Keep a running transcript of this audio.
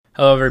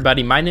Hello,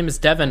 everybody. My name is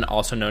Devin,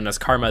 also known as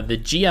Karma, the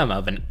GM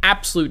of an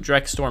Absolute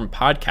Dreckstorm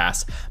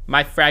podcast.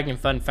 My fragging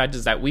fun fact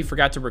is that we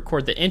forgot to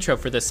record the intro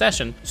for this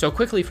session, so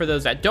quickly for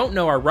those that don't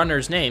know our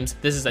runners' names,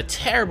 this is a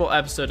terrible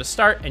episode to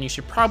start, and you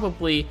should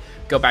probably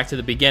go back to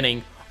the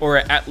beginning, or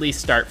at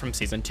least start from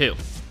Season 2.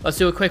 Let's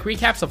do a quick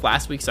recap of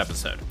last week's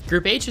episode.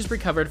 Group H has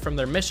recovered from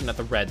their mission at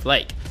the Red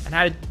Lake, and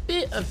had a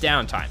bit of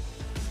downtime.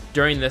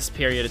 During this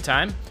period of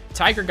time,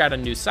 Tiger got a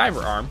new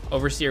cyber arm,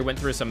 Overseer went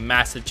through some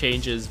massive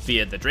changes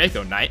via the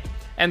Draco Knight,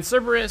 and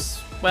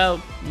Cerberus,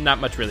 well, not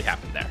much really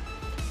happened there.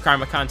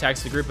 Karma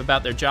contacts the group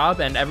about their job,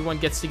 and everyone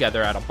gets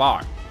together at a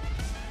bar.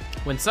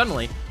 When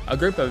suddenly, a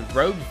group of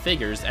rogue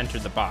figures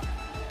entered the bar.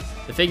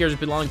 The figures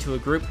belong to a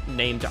group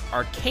named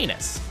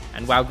Arcanus,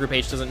 and while Group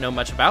H doesn't know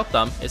much about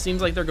them, it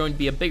seems like they're going to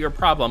be a bigger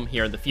problem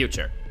here in the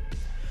future.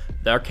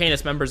 The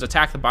Arcanus members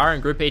attack the bar,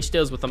 and Group H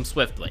deals with them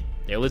swiftly.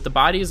 They loot the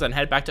bodies and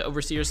head back to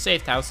Overseer's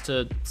safe house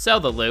to sell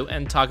the loot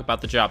and talk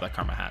about the job that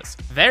Karma has.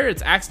 There,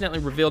 it's accidentally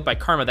revealed by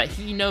Karma that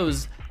he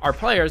knows our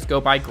players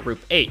go by Group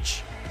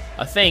H,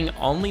 a thing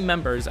only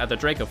members at the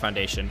Draco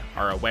Foundation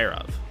are aware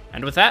of.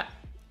 And with that,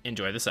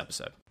 enjoy this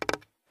episode.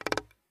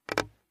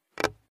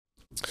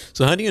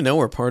 So how do you know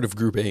we're part of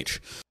Group H?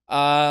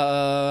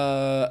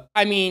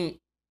 I mean,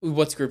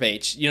 what's Group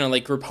H? You know,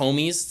 like Group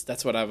Homies?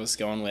 That's what I was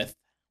going with.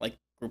 Like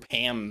Group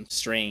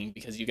Hamstring,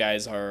 because you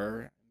guys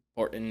are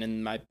important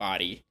in my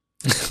body.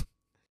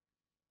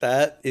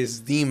 That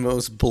is the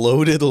most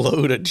bloated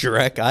load of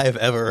dreck I've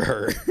ever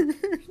heard.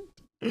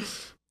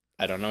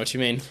 I don't know what you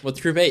mean. What's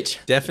Group H?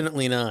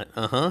 Definitely not.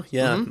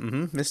 Yeah.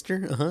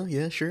 Mister.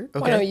 Yeah, sure. Okay.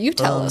 Why don't you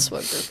tell us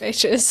what Group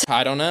H is?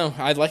 I don't know.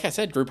 Like I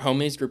said, Group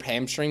Homies, Group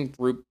Hamstring,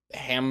 Group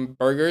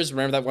Hamburgers.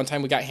 Remember that one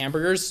time we got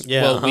hamburgers?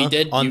 Yeah. Well, we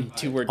did. You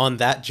two were on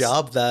that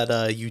job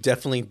that you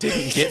definitely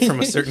didn't get from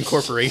a certain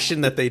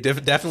corporation that they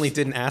definitely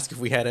didn't ask if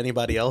we had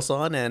anybody else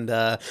on,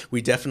 and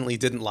we definitely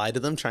didn't lie to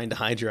them trying to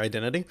hide your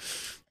identity.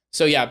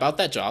 So yeah, about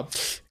that job.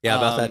 Yeah,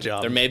 about that job.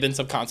 There may have been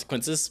some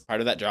consequences, part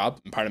of that job,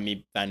 and part of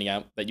me finding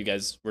out that you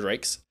guys were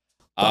Drakes.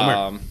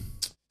 Bummer.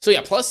 So yeah,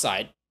 plus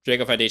side,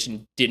 Draco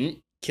Foundation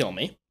didn't kill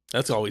me.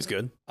 That's always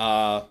good.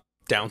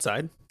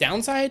 Downside,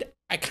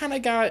 I kind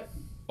of got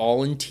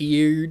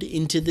volunteered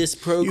into this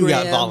program. You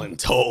got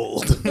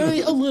voluntold.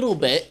 A little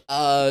bit.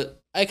 I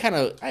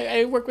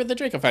work with the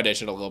Draco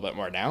Foundation a little bit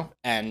more now,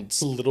 and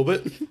A little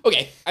bit.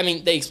 okay. I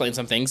mean, they explain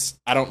some things.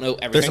 I don't know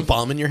everything. There's a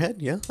bomb in your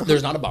head, yeah?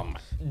 There's not a bomb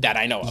that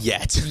I know of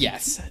yet.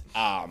 Yes.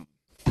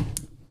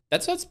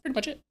 That's pretty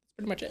much it.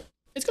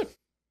 It's good.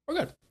 We're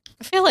good.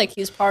 I feel like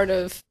he's part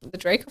of the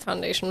Draco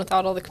Foundation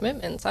without all the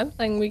commitments. I'm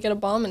saying we get a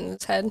bomb in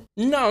his head.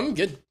 No, I'm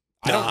good.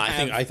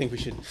 I think we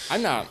should.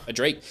 I'm not a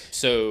Drake,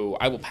 so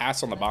I will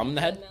pass on the bomb in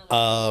the head.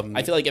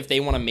 I feel like if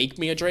they want to make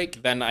me a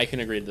Drake, then I can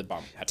agree to the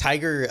bomb.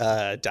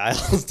 Tiger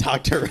dials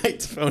Dr.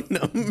 Wright's phone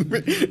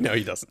number. No,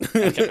 he doesn't.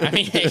 Okay. I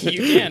mean, hey,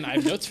 you can. I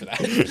have notes for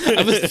that.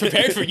 I was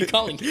prepared for you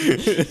calling.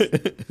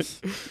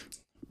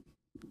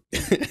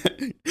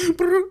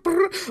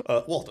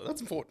 Walter,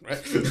 that's important,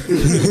 right?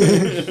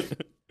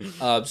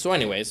 So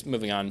anyways,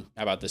 moving on.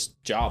 How about this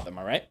job? Am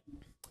I right?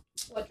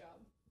 What job?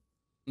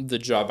 The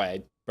job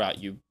I brought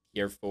you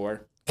here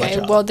for.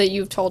 Okay, well, that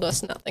you've told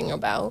us nothing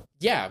about.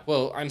 Yeah,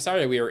 well, I'm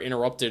sorry we were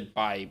interrupted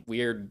by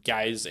weird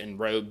guys in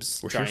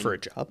robes We're here for a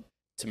job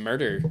to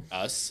murder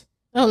us.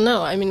 Oh,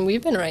 no. I mean,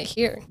 we've been right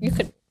here. You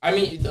could... I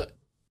mean,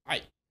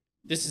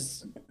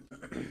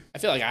 I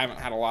feel like I haven't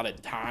had a lot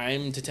of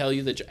time to tell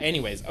you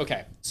anyways,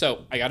 okay,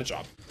 so I got a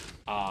job.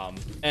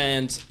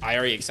 And I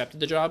already accepted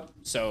the job,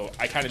 so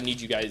I kind of need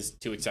you guys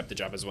to accept the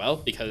job as well,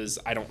 because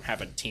I don't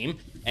have a team,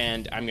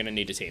 and I'm going to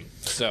need a team,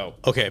 so...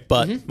 Okay,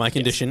 but my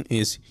condition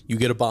is you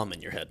get a bomb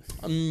in your head.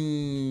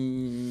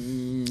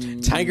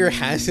 Tiger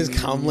has his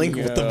comlink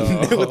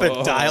with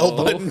a dial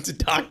button to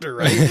Dr.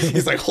 Wright.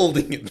 He's like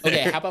holding it there.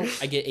 Okay, how about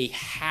I get a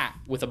hat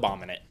with a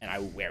bomb in it, and I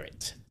wear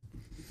it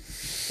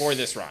for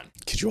this run?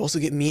 Could you also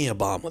get me a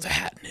bomb with a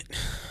hat in it?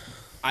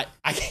 I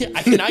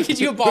cannot get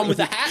you a bomb with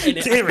a hat in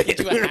it. Damn I can get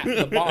you a hat with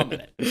a bomb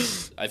in it.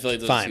 I feel like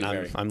those fine.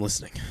 are I'm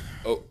listening.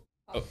 Oh.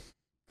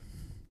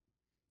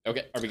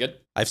 Okay, are we good?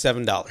 I have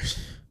 $7.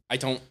 I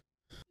don't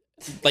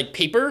like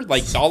paper,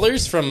 like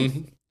dollars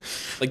from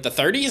like the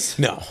 30s.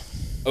 No.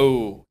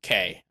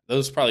 Okay,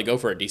 those probably go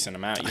for a decent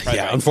amount.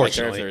 Yeah,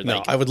 unfortunately,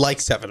 no. I would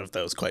like 7 of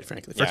those, quite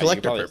frankly, for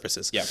collector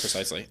purposes. Yeah,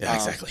 precisely. Yeah,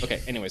 exactly.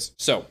 Okay. Anyways,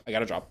 so I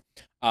got a job.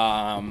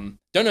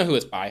 Don't know who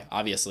it's by,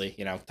 obviously,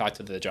 talked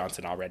to the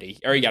Johnson already.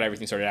 Already got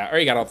everything sorted out.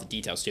 Already got all the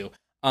details too.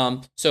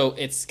 So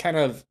it's kind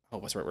of,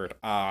 what's the right word?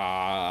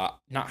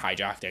 Not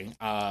hijacking.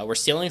 We're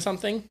stealing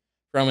something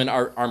from an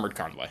armored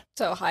convoy.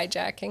 So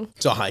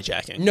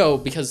hijacking. No,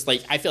 because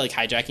I feel like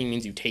hijacking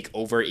means you take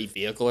over a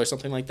vehicle or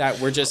something like that.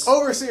 We're just...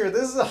 Overseer,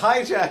 this is a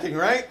hijacking,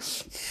 right?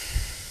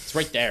 It's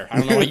right there. I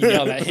don't know why you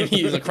yelled at him.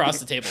 He's across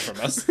the table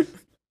from us.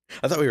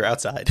 I thought we were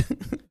outside.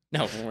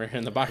 No, we're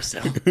in the bar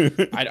still.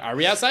 Are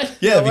we outside?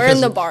 Yeah, we're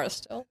in the bar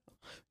still.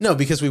 No,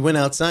 because we went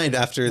outside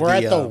after We're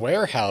at the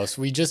warehouse.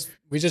 We just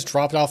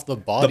dropped off the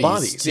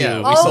bodies. Yeah,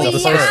 we to sold the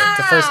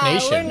First We're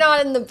Nation.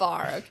 not in the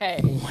bar, okay.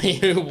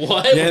 Wait,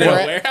 what? Yeah, We're no.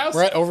 at a warehouse?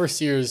 We're at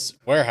Overseer's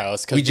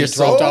warehouse because We we just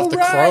dropped sold- off the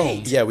Oh, right.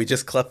 chrome. Yeah, we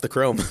just clept the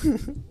chrome.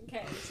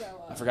 Okay, so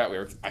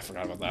I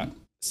forgot about that.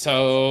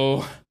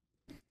 So,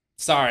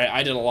 sorry,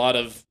 I did a lot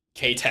of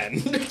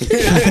K10.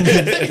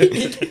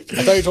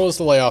 I thought you told us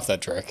to lay off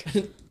that trick.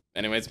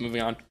 Anyways,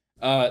 moving on.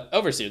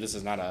 Overseer, this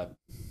is not a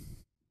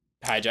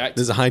hijack.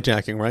 This is a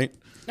hijacking, right?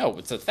 No,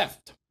 it's a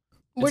theft.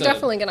 we're It's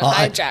definitely going to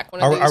I- hijack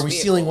one of these Are we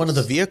stealing one of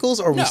the vehicles. vehicles,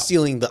 or are we No.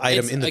 stealing the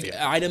item It's in the like,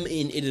 vehicle? item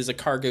in it is a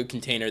cargo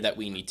container that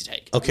we need to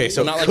take. Okay,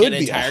 so not it like could an be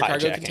a entire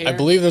cargo hijacking. container. I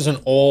believe there's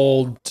an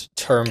old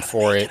term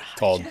for it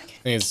called, I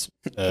think it's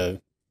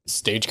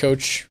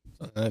stagecoach.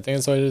 I think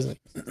that's what it is.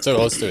 So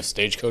close to a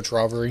stagecoach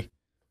robbery.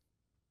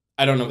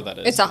 I don't know what that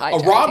is. It's a A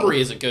hijacking.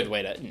 robbery is a good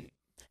way to.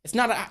 It's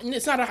not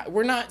a.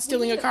 We're not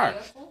stealing a car.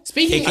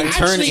 Speaking It can of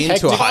turn actually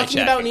into a talking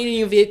hijacking. about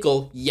needing a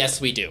vehicle, yes,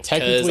 we do. Because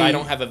Technically- I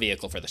don't have a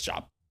vehicle for this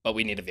job, but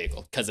we need a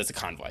vehicle because it's a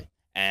convoy,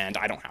 and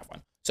I don't have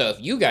one. So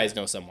if you guys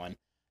know someone,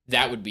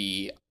 that would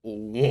be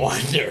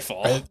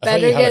wonderful. I thought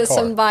Better you had a get car.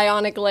 some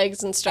bionic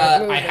legs and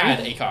start moving. I had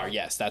a car.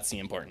 Yes, that's the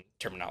important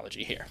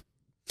terminology here.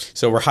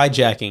 So we're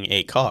hijacking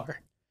a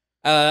car.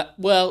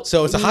 Well,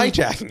 So it's a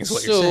hijacking, is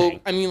what you're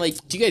saying. I mean,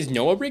 like, do you guys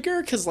know a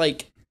rigger? Because,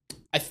 like,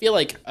 I feel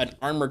like an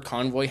armored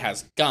convoy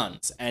has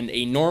guns, and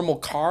a normal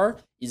car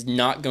is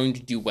not going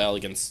to do well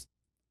against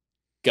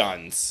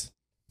guns.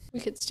 We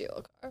could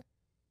steal a car.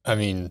 I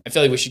mean, I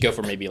feel like we should go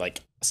for maybe like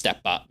a step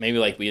up. Maybe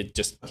like we had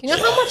just. Do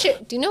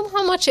you know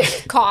how much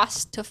it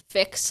costs to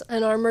fix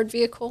an armored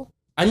vehicle?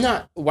 I'm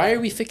not. Why are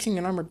we fixing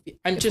an armored?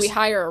 I'm If just. we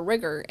hire a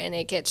rigger and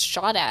it gets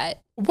shot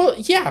at, Well,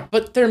 yeah,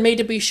 but they're made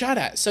to be shot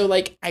at. So,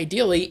 like,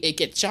 ideally, it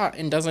gets shot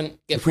and doesn't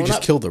get If we blown just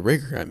up. kill the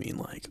rigger, I mean,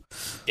 like,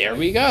 There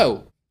we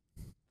go.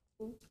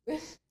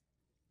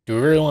 do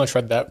we really want to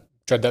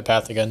tread that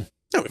path again?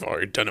 no, we've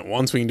already done it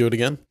once. We can do it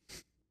again.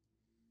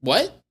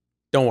 What?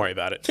 Don't worry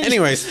about it.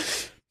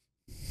 Anyways,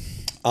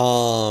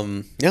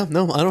 yeah,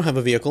 no, I don't have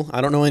a vehicle.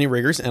 I don't know any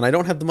riggers, and I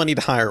don't have the money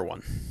to hire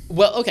one.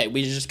 Well, okay,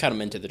 we just cut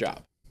them into the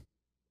job.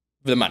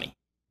 For the money.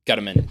 Cut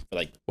them in for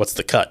like What's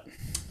the cut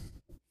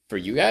for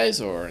you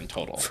guys or in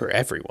total? for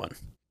everyone?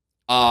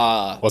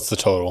 What's the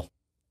total?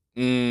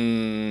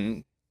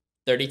 30,000.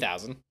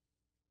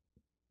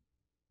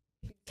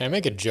 Can I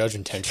make a judge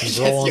intentions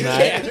roll on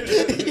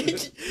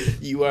that?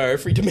 You are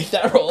free to make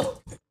that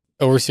roll.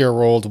 Overseer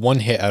rolled 1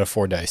 hit out of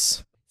 4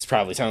 dice. It's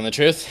probably telling the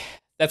truth.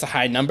 That's a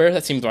high number.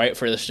 That seems right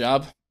for this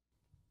job.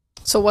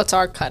 so what's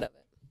our cut of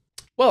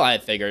it? Well, I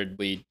figured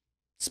we'd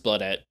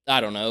split it.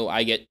 I don't know.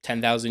 I get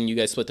 10,000. You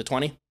guys split the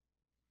 20.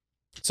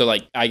 So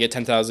like, I get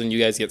 10,000. You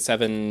guys get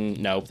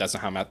 7. No, that's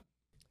not how math.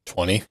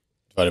 20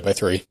 divided by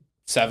 3.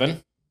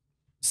 7,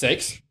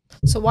 6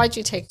 So why'd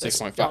you take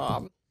this 6.5.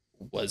 job?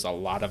 was a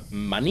lot of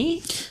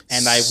money,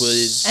 and I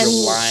was And-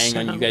 relying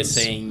on you guys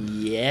saying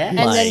yeah. And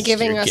then Like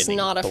giving you're us getting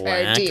not a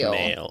fair deal.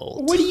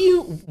 blackmailed. What do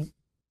you?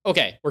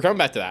 Okay, we're coming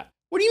back to that.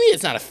 What do you mean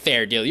it's not a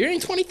fair deal? You're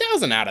getting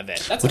 20,000 out of it.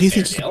 That's What do a you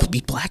fair think deal. you could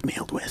be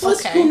blackmailed with? Plus,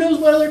 Okay. who knows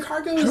what other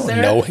cargo is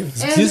there? know. And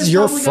This is there's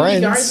your probably gonna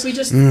be friends. guards. We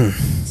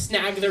just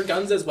snag their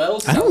guns as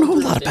well. I don't know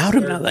a sell lot them about for,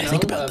 him now that I you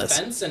think know, about a this.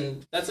 Fence,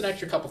 and that's an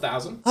extra couple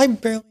thousand. I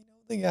barely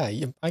know the guy.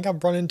 I got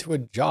brought into a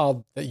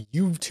job that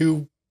you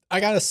two. I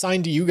got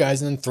assigned to you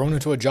guys and then thrown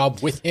into a job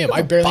with him.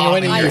 I barely know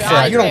any of I- your I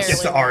friends. You don't barely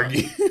get to know.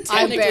 argue.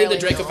 Technically, barely the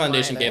Draco know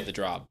Foundation either. gave the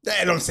job.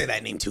 Don't say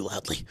that name too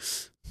loudly.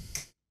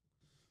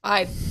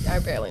 I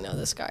barely know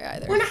this guy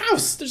either. We're in a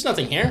house. There's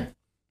nothing here.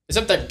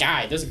 Except that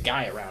guy. There's a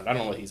guy around. I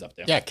don't know what he's up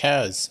to. Yeah,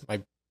 Kaz.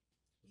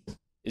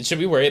 Should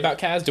we worry about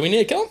Kaz? Do we need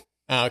to kill him?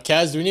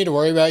 Kaz, do we need to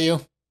worry about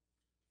you?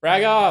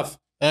 Frag off.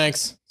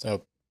 Thanks.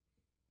 So,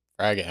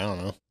 frag it. I don't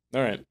know.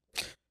 All right.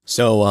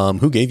 So,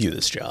 who gave you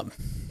this job?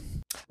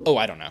 Oh,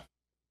 I don't know.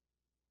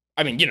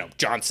 I mean,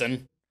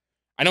 Johnson.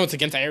 I know it's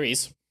against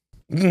Ares.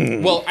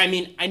 Hmm. Well, I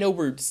mean, I know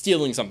we're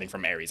stealing something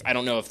from Ares. I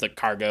don't know if the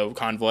cargo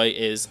convoy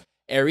is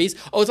Ares.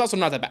 Oh, it's also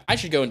not that bad. I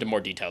should go into more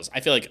details. I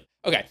feel like,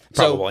 okay.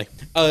 Probably.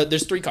 So,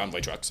 there's 3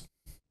 convoy trucks.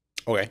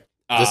 Okay.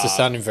 This is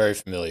sounding very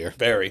familiar.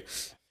 Very.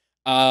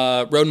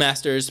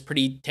 Roadmasters,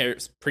 pretty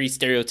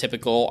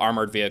stereotypical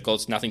armored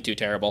vehicles, nothing too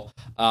terrible.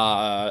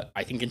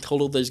 I think in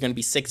total there's going to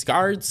be 6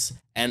 guards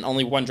and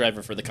only 1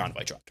 driver for the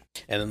convoy truck.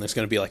 And then there's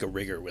going to be like a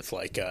rigger with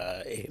like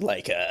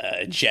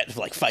a jet,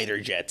 like fighter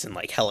jets and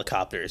like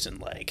helicopters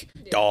and like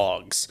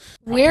dogs.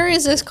 Where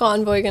is this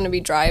convoy going to be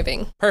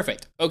driving?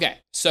 Perfect. Okay,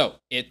 so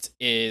it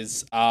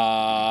is.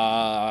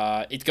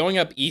 It's going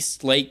up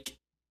East Lake,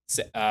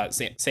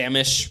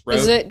 Samish Road.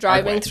 Is it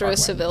driving Parkway, through a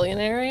Parkway. civilian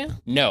area?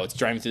 No, it's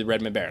driving through the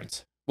Redmond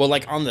Barrens. Well,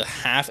 like on the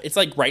half, it's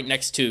like right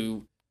next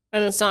to.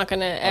 And it's not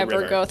going to ever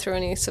river. go through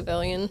any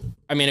civilian?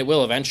 I mean, it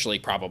will eventually,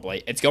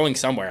 probably. It's going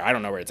somewhere. I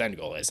don't know where its end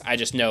goal is. I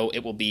just know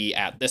it will be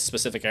at this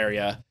specific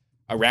area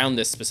around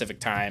this specific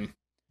time,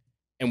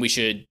 and we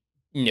should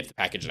nip the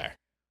package there.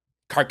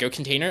 Cargo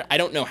container. I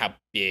don't know how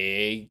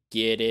big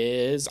it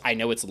is. I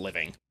know it's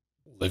living.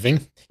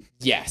 Living?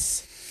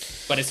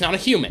 Yes, but it's not a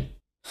human.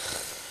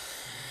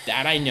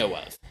 That I know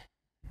of.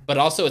 but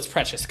also it's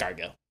precious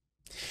cargo.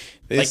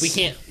 Like, we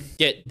can't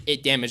get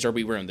it damaged or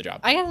we ruin the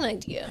job. I got an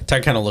idea.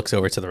 Ty kind of looks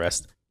over to the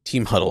rest.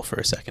 Team huddle for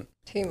a second.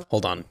 Team.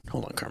 Hold on,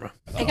 Karma.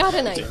 I got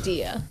an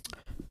idea.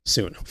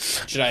 Soon.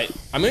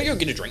 I'm going to go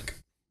get a drink.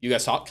 You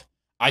guys talk?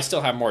 I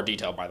still have more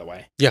detail, by the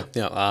way.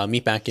 Yeah.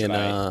 Meet back in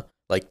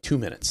like 2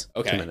 minutes.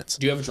 Okay. 2 minutes.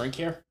 Do you have a drink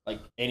here? Like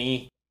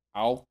any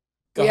alcohol?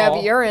 We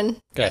have urine.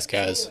 Guys,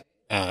 Kaz.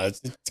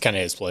 It's kind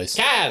of his place.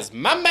 Kaz,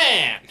 my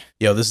man!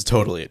 Yo, this is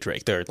totally a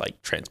Drake. They're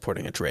like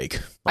transporting a Drake.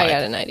 I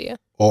got an idea.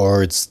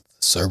 Or it's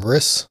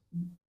Cerberus.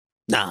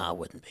 Nah, it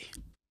wouldn't be.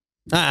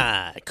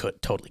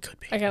 It totally could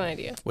be. I got an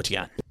idea. What you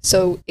got?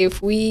 So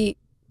if we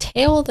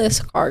tail this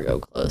cargo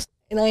close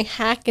and I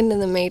hack into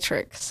the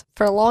Matrix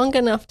for long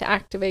enough to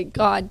activate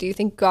God, do you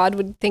think God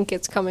would think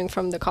it's coming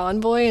from the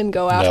convoy and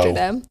go after No.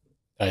 them?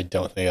 I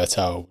don't think that's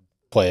how it would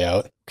play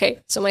out. Okay,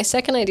 so my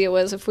second idea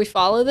was if we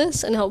follow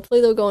this and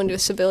hopefully they'll go into a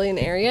civilian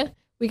area,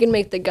 we can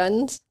make the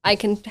guns. I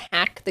can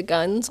hack the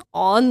guns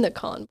on the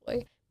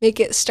convoy, make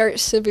it start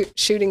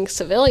shooting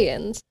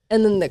civilians,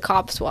 and then the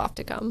cops will have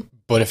to come.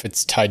 But if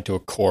it's tied to a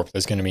corp,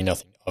 there's going to be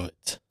nothing of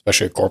it.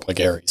 Especially a corp like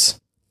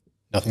Ares.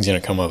 Nothing's going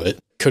to come of it.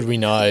 Could we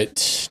not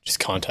just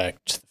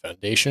contact the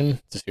Foundation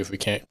to see if we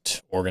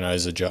can't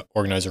organize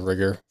a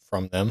rigger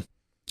from them?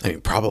 I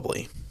mean,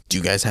 probably. Do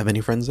you guys have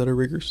any friends that are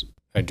riggers?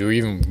 And do we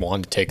even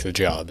want to take the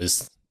job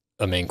is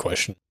a main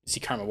question. You see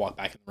Karma walk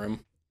back in the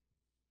room.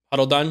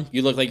 Huddle done?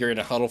 You look like you're in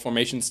a huddle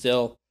formation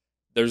still.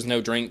 There's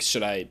no drinks.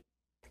 Should I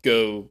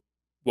go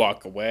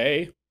walk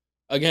away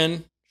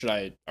again?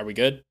 Are we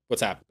good?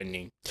 What's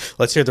happening?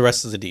 Let's hear the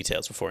rest of the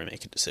details before we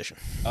make a decision.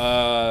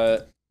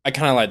 I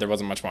kind of lied. There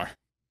wasn't much more.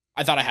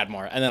 I thought I had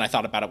more, and then I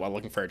thought about it while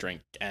looking for a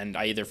drink, and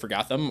I either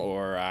forgot them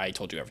or I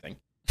told you everything.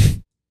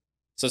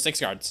 So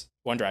 6 guards,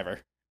 1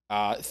 driver,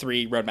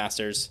 3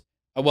 roadmasters.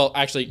 Well,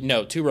 actually,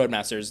 no, 2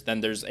 roadmasters.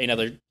 Then there's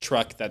another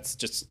truck that's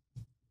just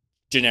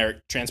generic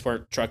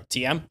transport truck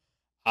TM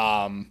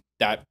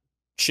that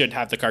should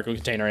have the cargo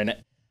container in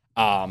it.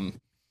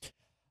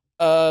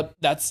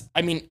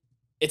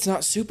 It's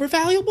not super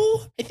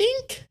valuable, I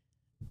think.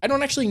 I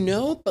don't actually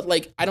know, but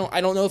like I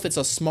don't know if it's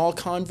a small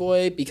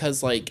convoy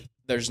because like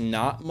there's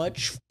not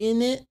much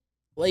in it.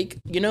 Like,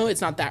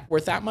 it's not that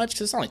worth that much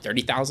because it's only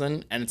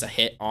 30,000 and it's a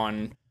hit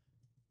on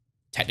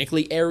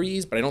technically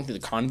Ares, but I don't think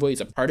the convoy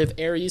is a part of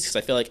Ares because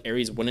I feel like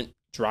Ares wouldn't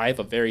drive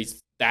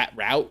that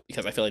route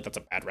because I feel like that's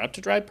a bad route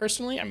to drive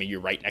personally. I mean, you're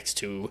right next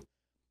to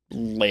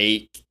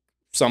lake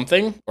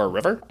something or a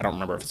river. I don't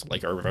remember if it's a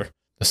lake or a river.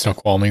 The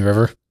Snoqualmie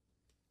River.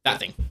 That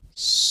thing.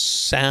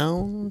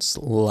 Sounds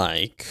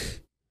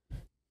like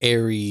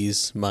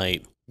Ares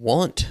might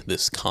want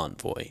this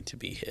convoy to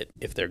be hit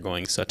if they're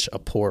going such a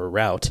poor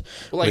route.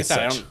 Well, like I said,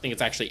 I don't think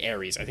it's actually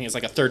Ares. I think it's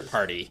like a third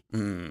party.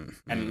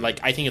 And like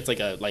I think it's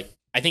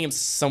I think it's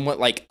somewhat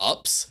like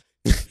Ups.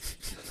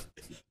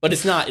 But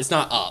it's not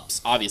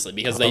Ups, obviously,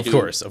 because they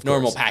do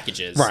normal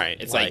packages. Right.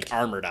 It's like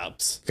armored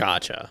Ups.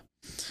 Gotcha.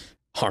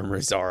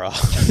 Armor Zara.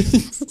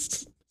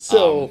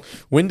 So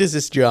when does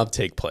this job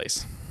take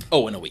place?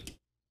 in a week.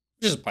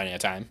 Just plenty of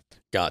time.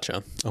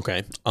 Gotcha.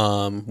 Okay.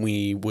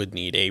 We would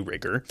need a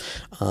rigger.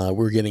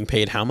 We're getting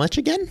paid how much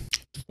again?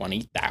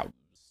 20,000,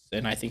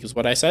 I think is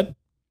what I said. I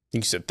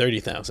think you said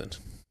 30,000.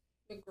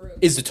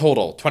 Is the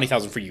total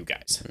 20,000 for you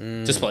guys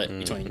to split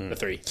between the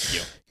 3 of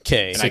you.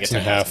 Okay. And I get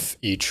 6.5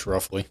 each,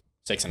 roughly.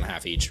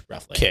 6.5 each,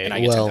 roughly. Okay, And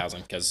I get well,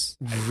 10,000 because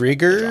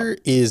rigger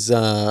is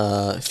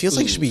feels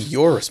like it should be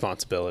your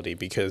responsibility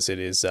because it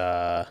is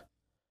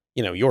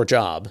your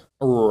job.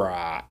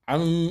 Right.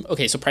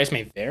 Okay, so price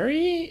may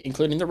vary,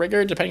 including the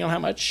rigger, depending on how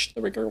much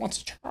the rigger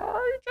wants to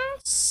charge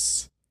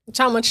us. It's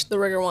how much the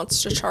rigger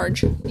wants to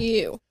charge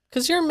you.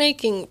 Because you're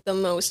making the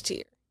most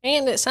here.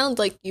 And it sounds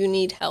like you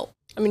need help.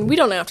 I mean, we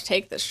don't have to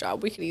take this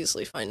job. We could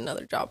easily find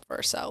another job for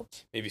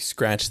ourselves. Maybe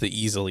scratch the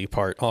easily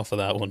part off of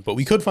that one, but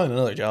we could find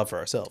another job for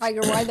ourselves.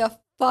 Tiger, why the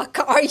fuck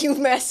are you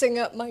messing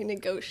up my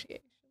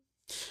negotiation?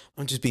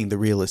 I'm just being the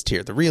realist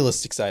here. The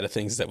realistic side of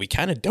things is that we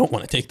kind of don't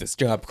want to take this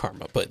job,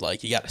 Karma, but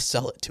like you got to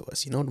sell it to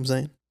us. You know what I'm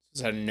saying?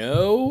 Is that a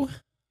no?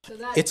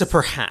 It's a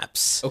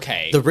perhaps.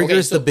 Okay. The rigger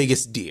is so, the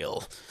biggest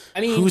deal. I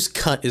mean, whose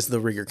cut is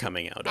the rigger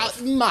coming out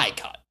of? My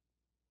cut.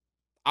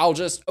 How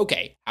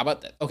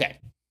about that? Okay.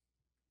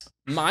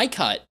 My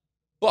cut,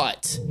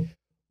 but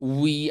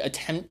we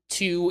attempt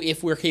to,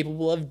 if we're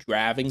capable of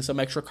driving some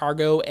extra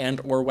cargo and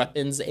or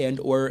weapons and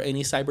or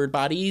any cyber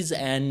bodies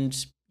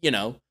and,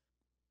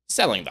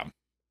 selling them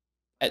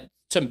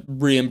to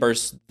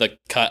reimburse the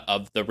cut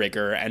of the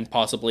rigger, and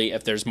possibly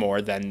if there's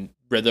more than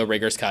the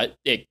rigger's cut,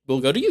 it will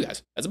go to you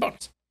guys as a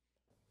bonus.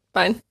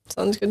 Fine.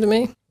 Sounds good to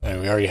me.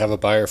 And we already have a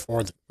buyer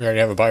for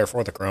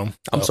the chrome.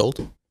 I'm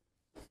sold.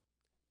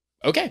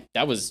 Okay,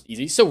 that was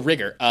easy. So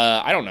rigger,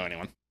 I don't know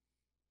anyone.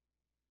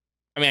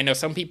 I mean, I know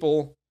some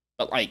people,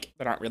 but like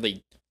they're not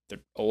really. They're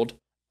old.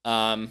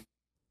 I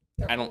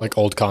don't like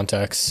old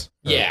contacts.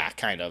 Yeah,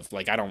 kind of.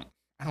 Like I'm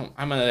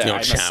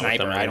a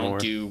sniper. I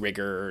don't do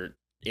rigger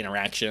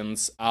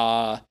interactions.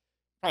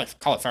 Probably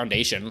call it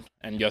Foundation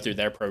and go through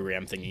their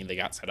program thinking they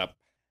got set up.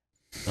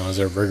 Is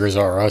there riggers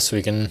are us?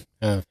 We can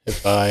hit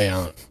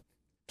by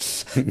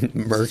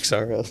Mercs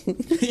are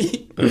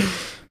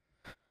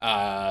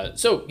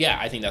So yeah,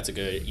 I think that's a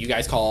good. You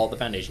guys call the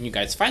Foundation. You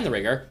guys find the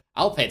rigger.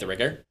 I'll pay the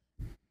rigger.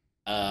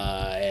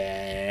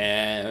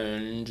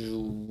 And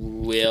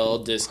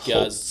we'll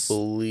discuss.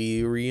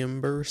 Hopefully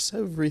reimburse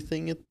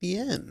everything at the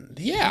end.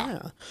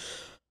 Yeah.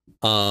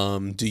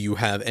 Do you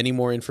have any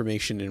more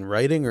information in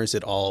writing, or is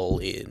it all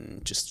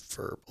in just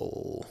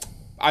verbal?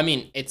 I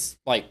mean, it's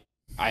like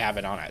I have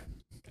it on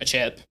a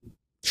chip.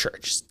 Sure,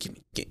 just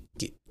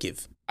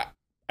give.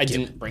 I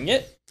didn't bring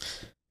it.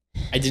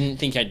 I didn't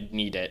think I'd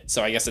need it,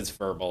 so I guess it's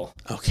verbal.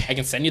 Okay. I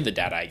can send you the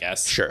data, I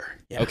guess. Sure.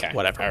 Yeah, Okay.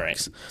 whatever. All right.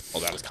 works.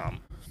 Well, that was calm.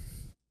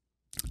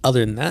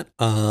 Other than that,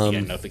 You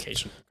get a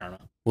notification from Karma.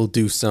 we'll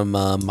do some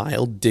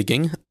mild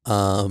digging.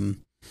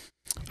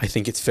 I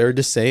think it's fair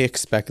to say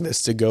expect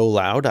this to go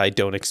loud. I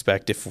don't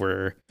expect if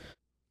we're...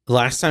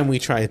 Last time we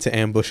tried to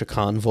ambush a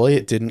convoy,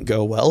 it didn't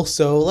go well,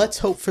 so let's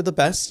hope for the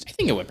best. I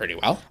think it went pretty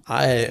well.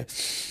 I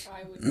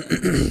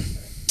would.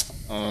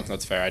 Oh,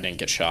 that's fair. I didn't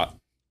get shot.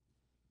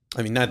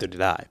 I mean, neither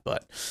did I,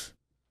 but...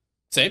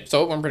 So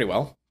it went pretty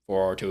well.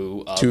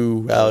 2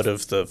 out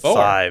of the 4.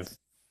 5.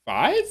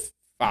 5?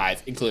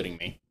 5, including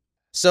me.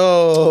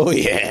 So,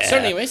 yeah. So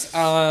anyways,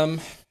 I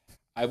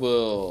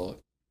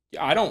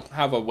don't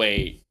have a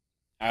way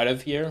out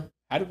of here.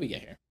 How did we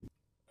get here?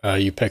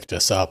 You picked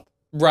us up.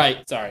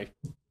 Right, sorry.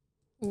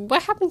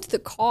 What happened to the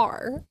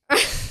car?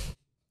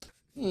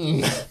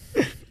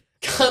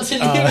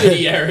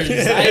 Continuity errors.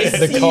 I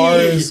The see.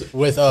 car's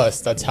with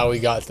us. That's how we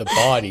got the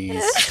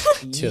bodies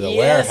to the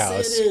Yes,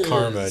 warehouse. it is.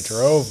 Karma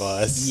drove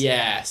us.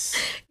 Yes.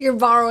 You're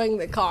borrowing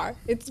the car.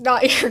 It's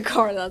not your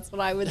car. That's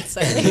what I would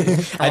say.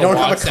 I don't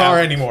have walks a car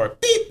out. anymore.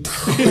 Beep.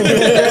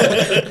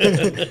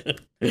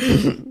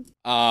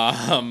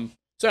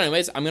 So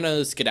anyways, I'm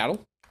gonna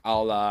skedaddle.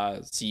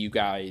 I'll see you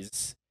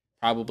guys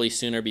probably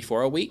sooner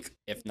before a week.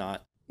 If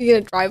not, You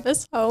gonna drive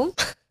us home?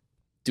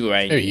 do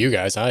I Hey, you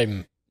guys,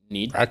 I'm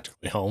need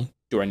practically home.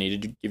 do I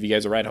need to give you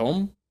guys a ride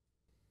home?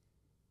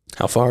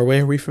 How far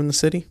away are we from the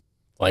city?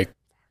 Like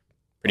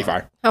Pretty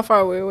far. How far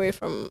are we away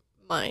from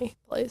my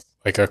place?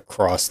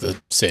 across the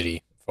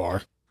city,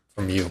 far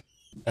from you.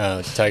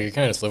 Tiger,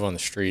 kind of just live on the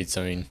streets.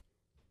 I mean,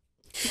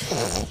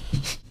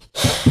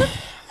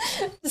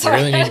 do you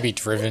really need to be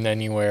driven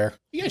anywhere?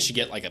 You guys should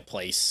get like a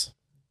place.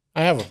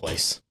 I have a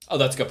place. Oh,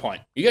 that's a good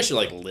point. You guys should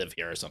like live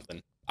here or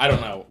something. I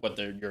don't know what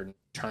your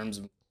terms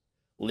of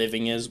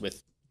living is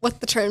with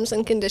What the terms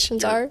and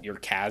conditions are? your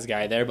Kaz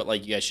guy there, but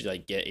like you guys should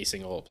like get a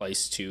single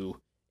place to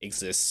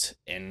exist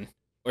in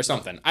or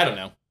something. I don't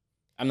know.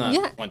 I'm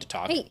not one to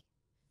talk. Hey,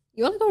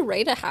 you want to go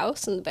raid a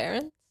house in the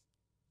Barrens?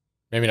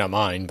 Maybe not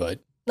mine, but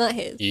Not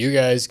his. you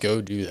guys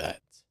go do that.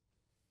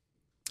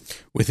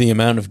 With the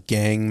amount of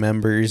gang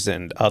members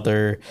and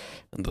other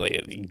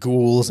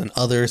ghouls and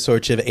other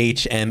sorts of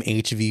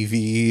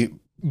HVV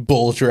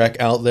bullsrec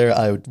out there,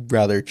 I would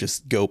rather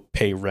just go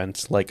pay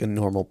rent like a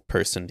normal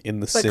person in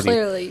the But city.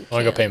 clearly, you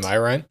Want to go pay can't. my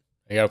rent?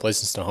 I got a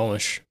place in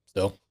Snohomish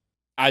still.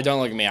 I don't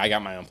look at me. I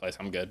got my own place.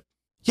 I'm good.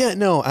 Yeah,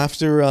 no,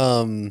 after,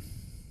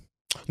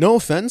 no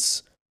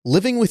offense,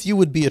 living with you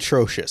would be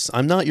atrocious.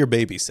 I'm not your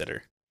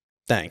babysitter.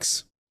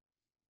 Thanks.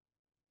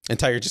 And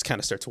Tiger just kind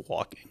of starts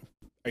walking.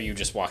 Are you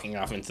just walking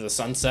off into the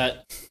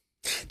sunset?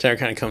 Tiger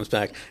kind of comes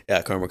back.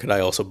 Yeah, Karma, could I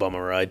also bum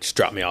a ride? Just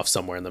drop me off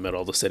somewhere in the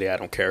middle of the city. I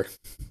don't care.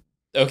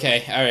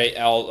 Okay, all right.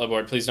 I'll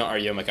aboard. Please don't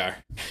argue in my car.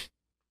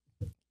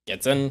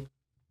 Gets in.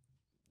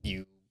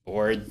 You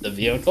board the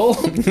vehicle,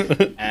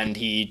 and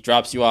he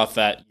drops you off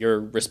at your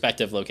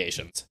respective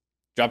locations.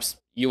 Drops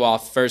you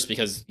off first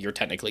because you're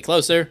technically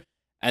closer,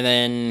 and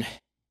then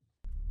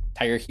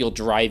Tiger, he'll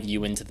drive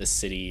you into the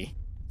city.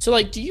 So,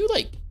 like, do you,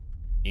 like,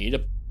 need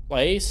a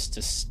place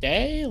to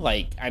stay?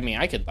 Like, I mean,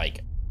 I could,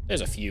 like,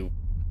 there's a few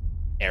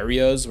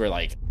areas where,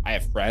 like, I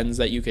have friends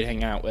that you could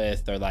hang out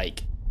with, or,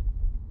 like,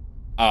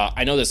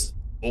 I know this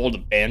old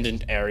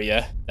abandoned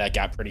area that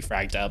got pretty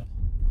fragged up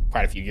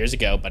quite a few years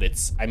ago, but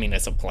it's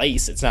a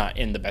place. It's not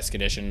in the best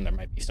condition. There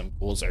might be some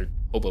ghouls or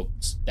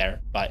hobos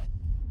there, but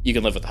you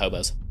can live with the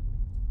hobos.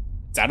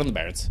 It's out on the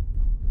Barrens.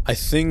 I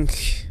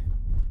think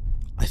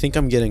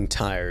I'm getting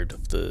tired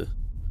of the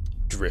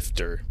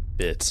drifter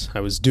bit. I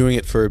was doing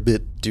it for a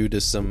bit due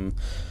to some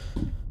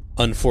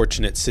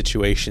unfortunate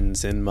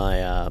situations in my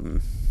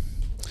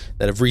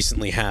that have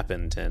recently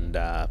happened, and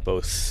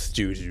both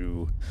due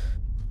to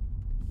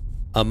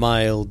a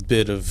mild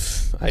bit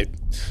of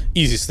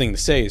easiest thing to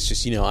say is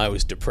just, I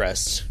was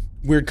depressed.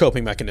 Weird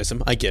coping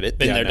mechanism. I get it.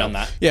 Been there, done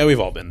that. Yeah, we've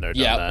all been there,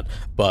 done Yeah. that.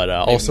 But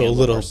Maybe also me a a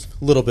little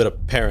little bit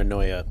of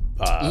paranoia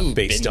Ooh,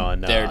 based been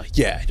on there,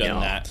 yeah, done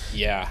that.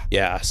 Yeah.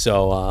 Yeah,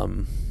 so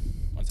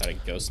Once had a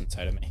ghost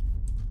inside of me.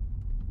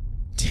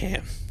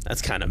 damn,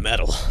 that's kind of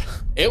metal.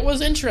 It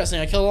was interesting.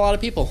 I killed a lot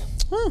of people.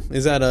 Huh,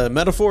 is that a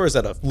metaphor or is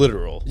that a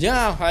literal?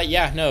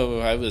 Yeah, no,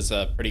 it was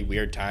a pretty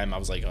weird time. I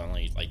was like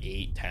only like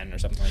 8, 10 or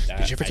something like that.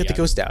 Did you ever get the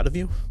ghost out of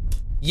you?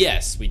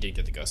 Yes, we did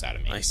get the ghost out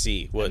of me. I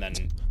see. What? And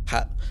then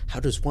How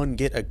does one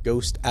get a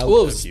ghost out Well,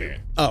 it of was a you? spirit.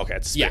 Oh, okay,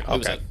 it's a spirit. Yeah, it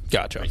was okay, a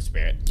gotcha. great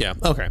spirit. Yeah,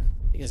 okay.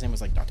 I think his name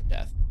was like Dr.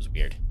 Death. It was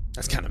weird.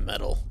 That's kind of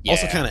metal.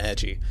 Also kind of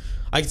edgy.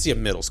 I could see a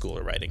middle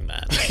schooler writing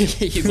that.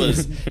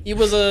 he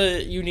was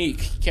a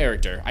unique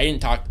character. We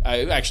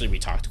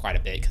talked quite a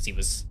bit because he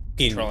was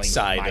controlling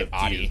Inside my of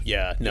body. you.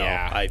 Yeah, no,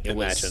 I it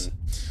imagine.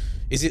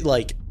 Is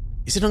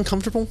it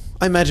uncomfortable?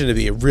 I imagine it'd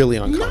be really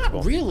uncomfortable.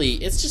 Not really.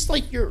 It's just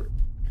like you're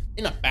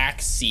in a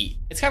back seat.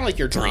 It's kind of like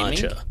you're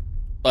dreaming,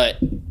 but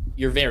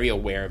you're very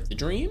aware of the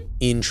dream.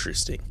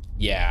 Interesting.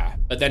 Yeah,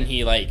 but then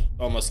he like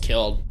almost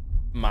killed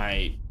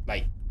my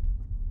like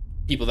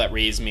people that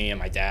raised me and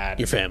my dad.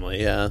 Your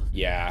family, yeah.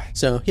 Yeah.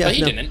 So yeah, but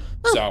he didn't.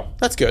 Oh, so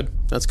that's good.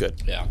 That's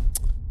good. Yeah.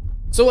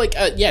 So like,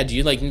 do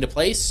you like need a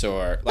place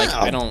or like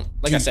I don't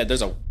like I said,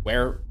 there's a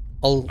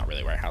not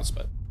really warehouse,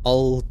 but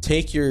I'll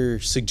take your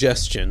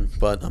suggestion,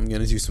 but I'm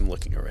gonna do some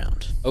looking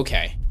around.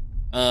 Okay.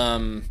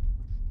 The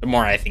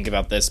more I think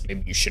about this,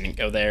 maybe you shouldn't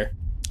go there.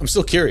 I'm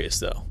still curious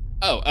though.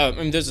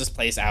 There's this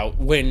place out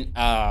when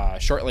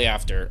shortly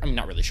after. I mean,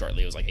 not really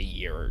shortly. It was like a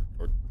year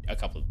or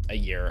a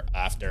year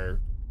after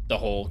the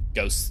whole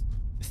ghost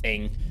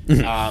thing.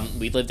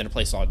 We lived in a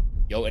place called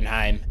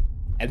Jotunheim,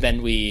 and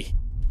then we.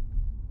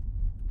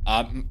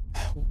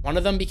 One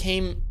of them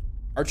became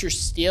Archer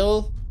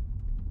Steele,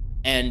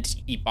 and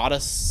he bought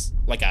us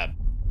like a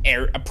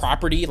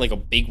property, like a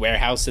big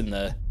warehouse in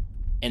the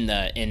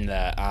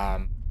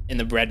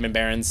Redmond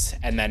Barrens,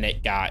 and then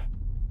it got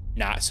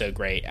not so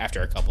great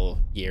after a couple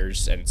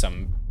years, and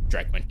some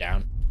Drek went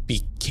down.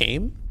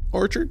 Became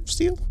Orchard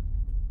Steel?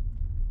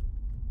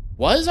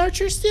 Was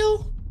Archer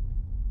Steele?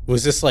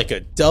 Was this like a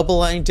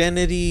double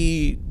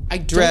identity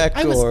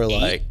Drek or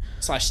like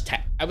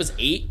I was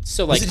 8,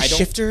 so like was it I don't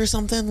shifter or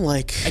something?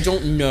 Like I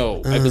don't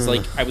know. I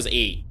was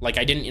 8. Like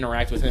I didn't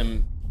interact with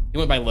him. He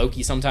went by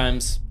Loki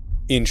sometimes.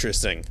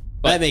 Interesting.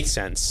 But that makes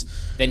sense.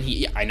 Then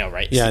I know,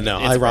 right? Yeah, no,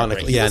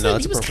 ironically. Yeah, no,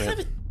 it's appropriate. He was kind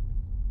of a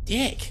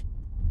dick.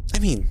 I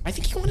mean, I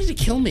think he wanted to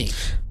kill me.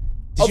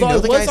 Did you know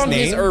the I was guy's on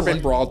name? his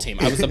Urban Brawl team.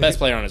 I was the best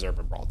player on his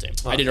Urban Brawl team.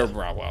 I did Urban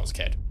Brawl when I was a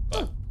kid.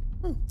 But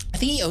I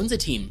think he owns a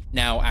team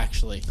now,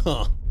 actually.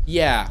 Huh.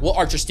 Yeah. Well,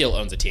 Archer Steele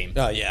owns a team.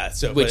 Oh, yeah.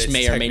 So, which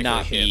may or may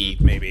not be.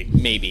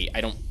 Maybe.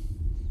 I don't.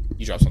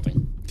 You dropped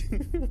something.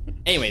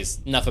 Anyways,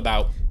 enough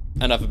about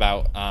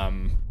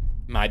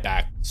my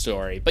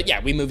backstory. But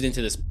yeah, we moved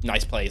into this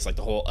nice place. Like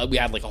we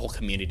had like a whole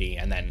community,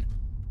 and then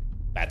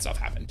bad stuff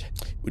happened.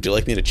 Would you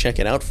like me to check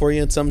it out for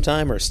you at some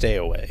time or stay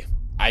away?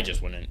 I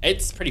just wouldn't.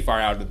 It's pretty far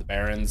out of the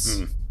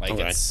Barrens.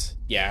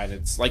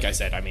 It's like I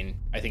said. I mean,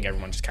 I think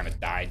everyone just kind of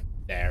died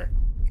there.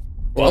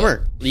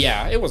 Bummer. Well,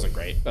 yeah, it wasn't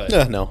great, but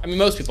no. I mean,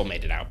 most people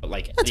made it out, but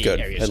like that's the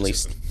good. area At just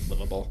least isn't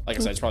livable. Like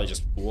I said, it's probably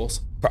just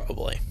pools.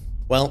 Probably.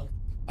 Well,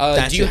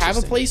 do you have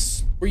a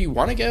place where you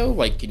want to go?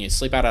 Like, can you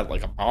sleep out at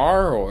like a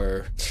bar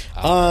or?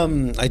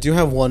 I do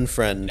have one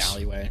friend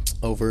alleyway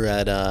over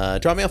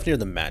at. Drop me off near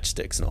the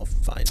Matchsticks, and I'll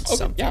find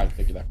something. Yeah, I'll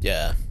take you there.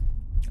 Yeah.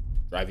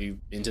 Drive you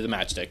into the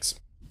Matchsticks.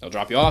 They'll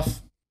drop you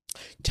off.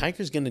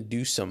 Tiger's gonna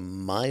do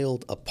some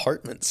mild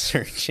apartment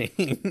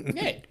searching.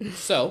 Okay,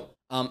 so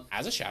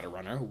as a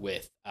Shadowrunner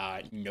with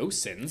no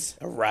sins,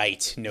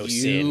 right? No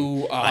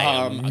sin. I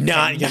am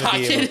not gonna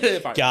be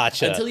able.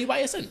 Gotcha. Until you buy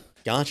a sin.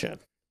 Gotcha.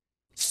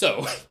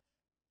 So,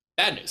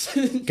 bad news.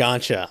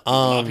 Gotcha.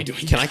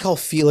 Can I call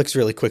Felix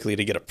really quickly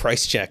to get a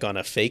price check on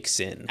a fake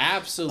sin?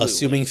 Absolutely.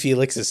 Assuming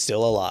Felix is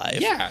still alive.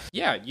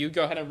 Yeah. You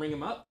go ahead and ring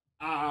him up.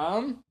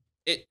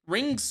 It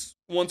rings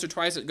once or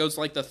twice. It goes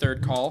like the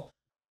third call.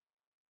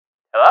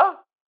 Hello,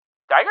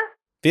 Tiger?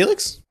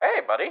 Felix? Hey,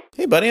 buddy.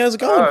 Hey, buddy. How's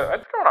it going?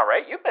 It's going all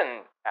right. You've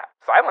been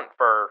silent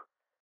for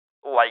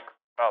like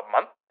a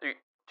month,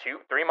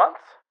 3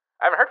 months.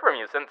 I haven't heard from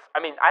you since. I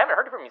haven't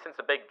heard from you since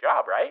the big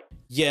job, right?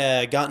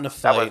 Yeah, got in a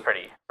fight. That was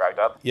pretty ragged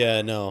up.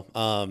 Yeah, no.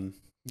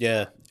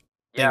 Yeah.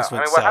 Yeah. Things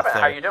went what south happened?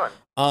 there. How you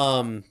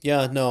doing?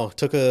 Yeah, no.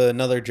 Took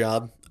another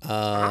job.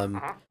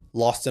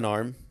 Lost an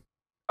arm.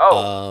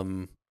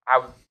 Oh.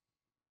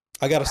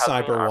 I got a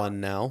cyber one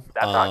now.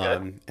 That's not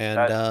good. And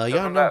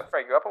that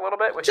break you up a little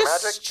bit with your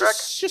magic trick?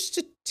 Just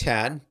a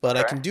tad, but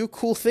I can do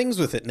cool things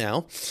with it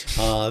now.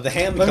 The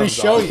hand Let me comes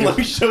show off. you. Let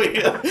me show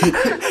you.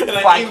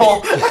 And Black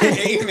hole.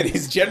 I aim in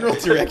his general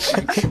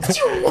direction.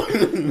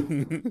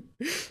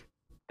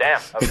 Damn.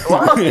 That's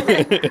cool.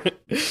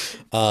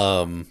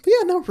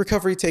 Yeah, no,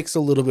 recovery takes a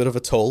little bit of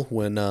a toll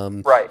when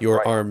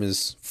your arm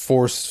is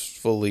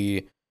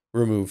forcefully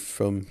removed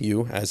from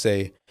you as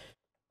a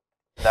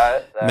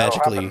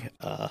magically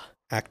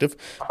active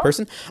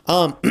person.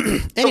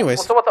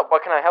 Anyways. So what's up?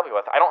 What can I help you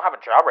with? I don't have a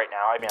job right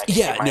now. I mean, I can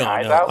keep my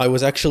eyes out. I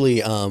was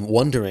actually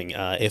wondering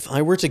if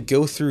I were to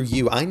go through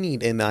you, I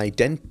need an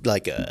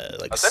like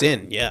a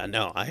sin. Yeah,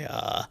 no,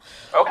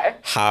 okay.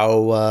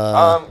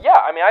 How? Yeah,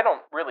 I mean, I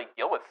don't really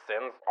deal with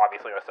sins.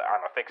 Obviously,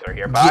 I'm a fixer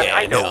here, but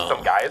I know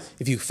some guys.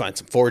 If you find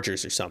some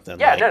forgers or something,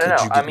 yeah,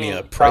 could you give me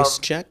a price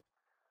check?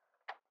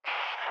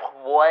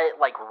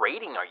 What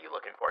rating are you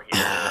looking for here?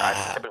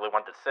 I typically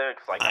 1 to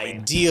 6.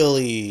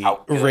 Ideally,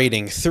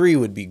 rating 3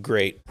 would be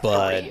great,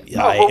 but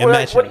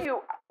imagine. What are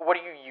you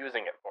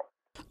using it for?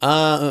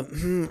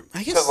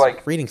 I guess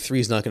rating 3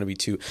 is not going to be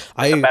too.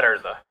 The better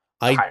the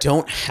I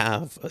don't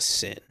have a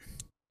sin.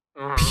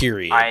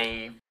 Period.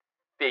 I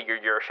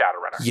figured you're a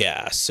Shadowrunner.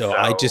 Yeah, so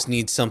I just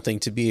need something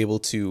to be able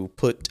to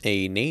put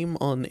a name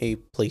on a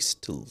place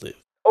to live.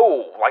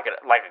 Oh, like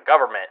a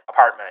government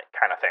apartment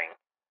kind of thing.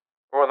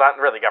 Well, not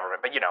really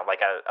government, but like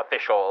a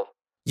official.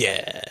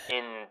 Yeah.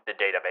 In the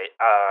database.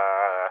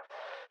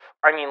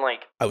 I mean,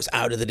 like, I was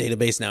out of the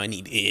database. Now I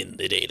need in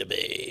the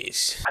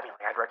database. I mean,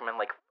 like, I'd recommend,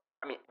 like,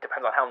 it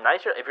depends on how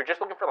nice you're. If you're just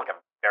looking for, like, a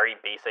very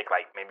basic,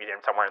 like, maybe you're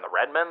somewhere in the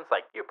Redmonds,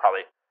 like, you'd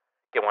probably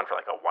get one for,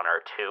 like, a 1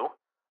 or a 2,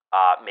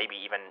 maybe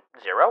even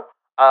 0.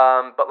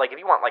 But, like, if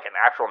you want, like, an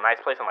actual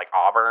nice place in, like,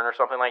 Auburn or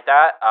something like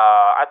that,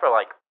 I'd put,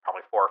 like,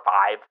 probably 4 or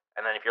 5.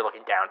 And then if you're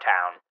looking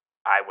downtown,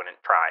 I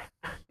wouldn't try.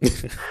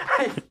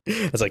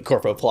 It's like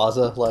Corpo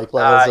Plaza, like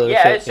Plaza.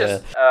 Yeah, it's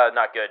just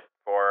not good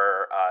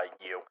for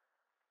you.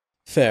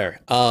 Fair.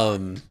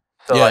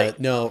 So, yeah, like,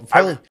 no,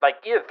 probably like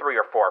either 3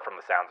 or 4 from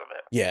the sounds of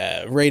it.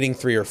 Yeah, rating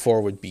 3 or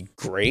 4 would be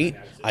great.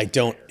 I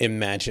don't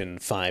imagine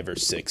 5 or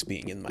 6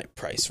 being in my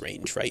price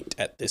range right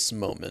at this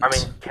moment. I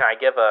mean, can I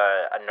give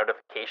a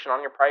notification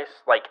on your price?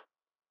 Like,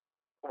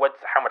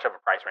 how much of a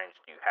price range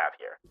do you have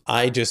here?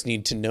 I just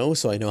need to know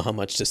so I know how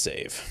much to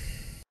save.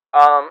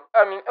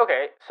 I mean,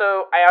 okay,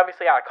 so I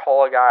obviously gotta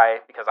call a guy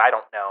because I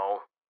don't know.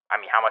 I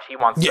mean, how much he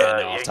wants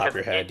to... off the top of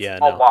your head,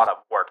 a lot of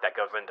work that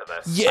goes into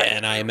this. Yeah,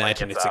 and I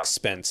imagine it's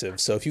expensive,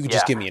 so if you could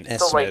just give me an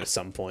estimate at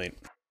some point.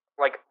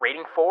 Like,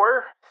 rating 4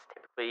 is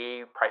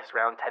typically priced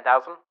around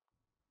 10,000.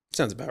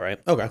 Sounds about right.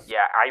 Okay.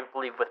 Yeah, I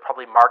believe with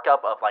probably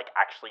markup of, like,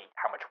 actually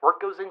how much work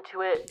goes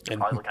into it.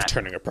 And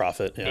turning a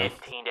profit, yeah.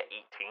 15 to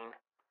 18.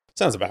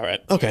 Sounds about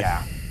right. Okay.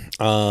 Yeah.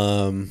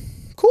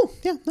 Cool.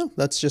 Yeah, no,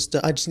 that's just,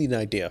 I just need an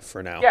idea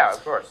for now. Yeah,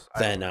 of course.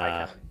 Then,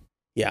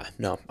 yeah,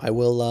 no, I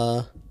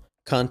will,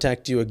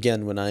 contact you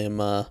again when I am,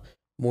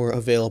 more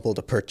available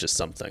to purchase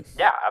something.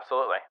 Yeah,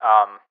 absolutely.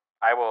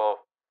 I will,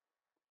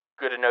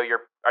 good to know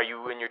are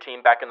you and your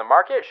team back in the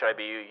market? Should I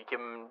be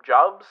giving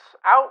jobs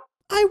out?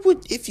 I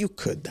would, if you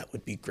could, that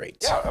would be great.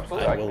 Yeah,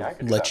 absolutely. I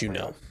will let you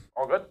know.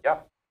 All good, yeah.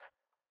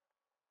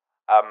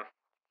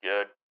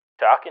 You're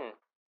talking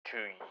to,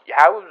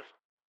 how's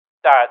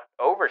that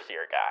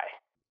overseer guy?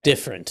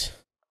 Different.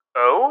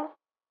 Oh?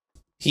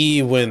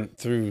 He went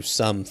through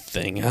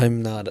something.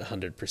 I'm not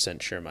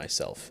 100% sure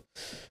myself.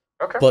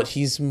 Okay. But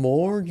he's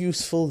more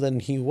useful than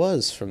he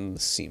was from the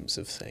seams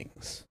of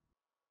things.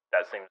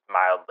 That seems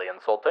mildly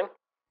insulting.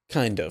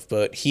 Kind of,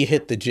 but he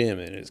hit the gym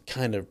and is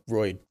kind of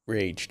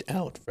raged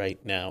out right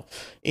now.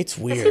 It's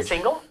weird. Is he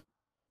single?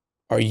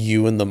 Are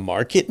you in the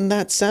market in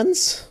that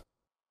sense?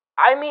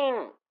 I mean,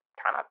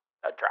 kind of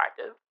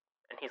attractive.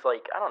 And he's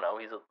like, I don't know.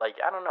 He's like,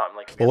 I don't know. I'm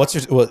like, well, what's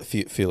your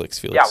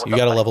Felix? Yeah, you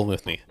got to level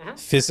with me. Mm-hmm.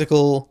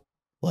 Physical,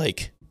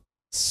 like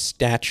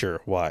stature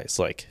wise,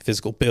 like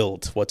physical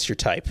build. What's your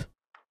type?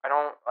 I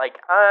don't like.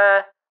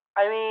 I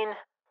mean,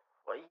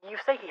 well, you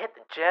say he hit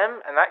the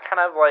gym, and that kind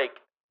of like.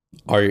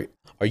 Are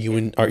you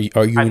I'm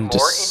into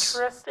more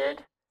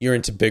interested? You're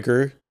into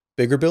bigger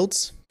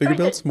builds,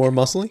 builds, more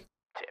muscly.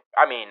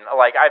 I mean,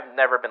 like I've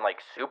never been like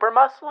super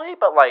muscly,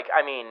 but like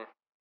I mean,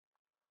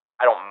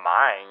 I don't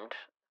mind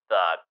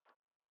the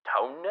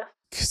toneness.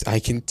 Because I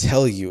can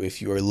tell you,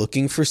 if you are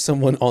looking for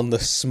someone on the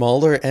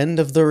smaller end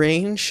of the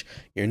range,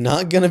 you're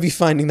not going to be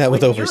finding that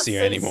with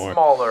Overseer anymore.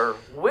 Smaller,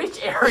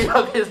 which area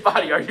of his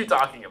body are you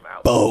talking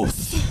about?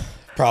 Both,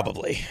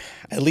 probably.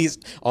 At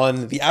least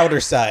on the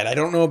outer side. I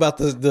don't know about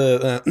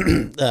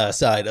the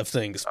side of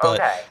things, but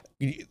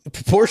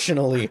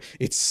proportionally,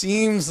 it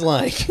seems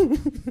like... He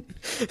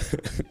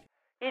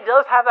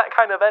does have that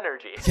kind of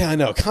energy. Yeah, I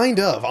know, kind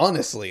of,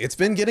 honestly. It's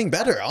been getting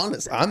better,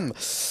 honestly.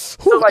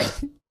 So, like...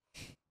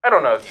 I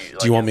don't know if you... Like,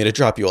 do you want me to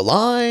drop you a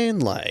line?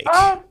 Like...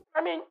 I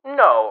mean,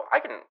 no.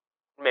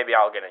 Maybe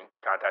I'll get in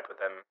contact with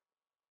him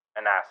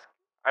and ask.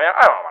 I mean,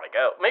 I don't want to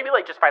go. Maybe,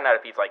 like, just find out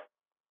if he's, like,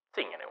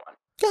 seeing anyone.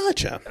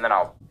 Gotcha. And then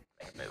I'll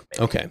make a move,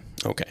 maybe.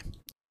 Okay.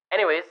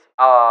 Anyways,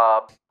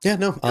 yeah,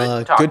 no,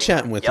 good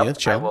chatting with you,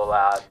 Chum. I will,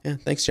 yeah,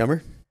 thanks,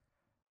 Chummer.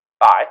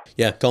 Bye.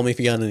 Yeah, call me if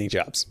you got any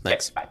jobs.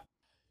 Thanks. Okay, bye.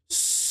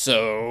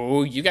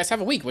 So, you guys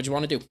have a week. What do you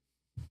want to do?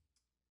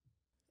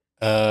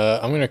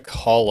 I'm going to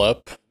call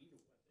up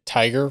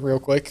Tiger real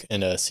quick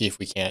and see if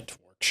we can't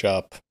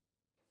workshop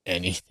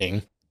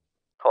anything.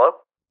 Hello?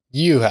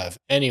 You have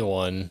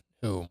anyone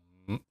who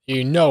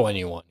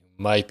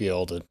might be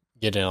able to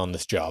get in on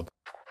this job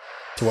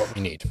to what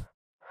we need?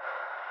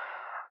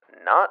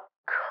 Not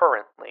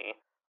currently,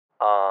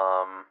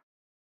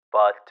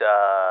 but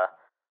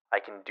I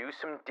can do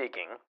some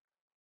digging,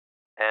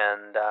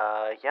 and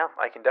yeah,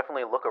 I can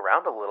definitely look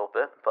around a little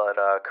bit, but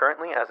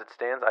currently, as it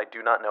stands, I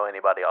do not know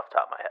anybody off the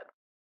top of my head.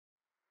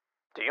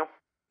 Do you?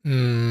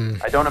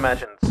 I don't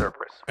imagine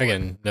Cerberus.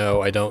 Again,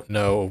 no, I don't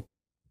know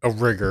a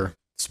rigger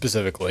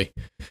specifically.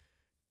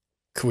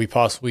 Could we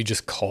possibly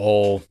just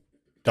call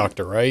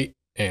Dr. Wright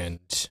and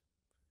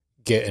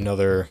get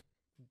another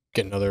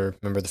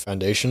member of the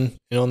Foundation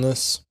in on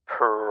this?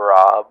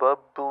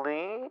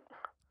 Probably.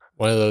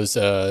 One of those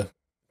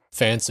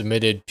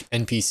fan-submitted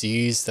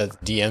NPCs that the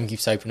DM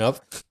keeps typing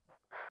up.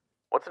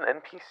 What's an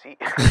NPC?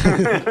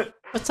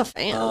 What's a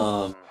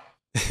fan?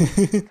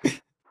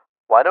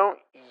 Why don't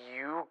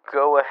you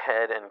go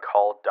ahead and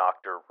call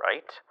Dr.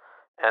 Wright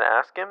and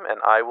ask him, and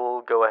I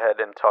will go ahead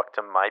and talk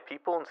to my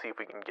people and see if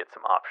we can get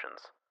some options.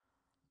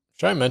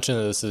 Should I mention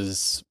that this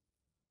is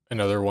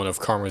another one of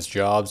Karma's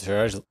jobs? Should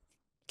I just...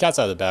 Cat's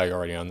out of the bag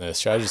already on this.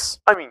 Should I just...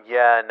 I mean,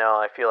 yeah, no,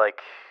 I feel like...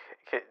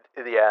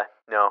 Yeah,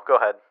 no, go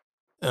ahead.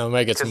 I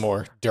might get some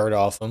more dirt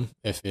off him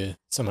if it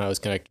somehow is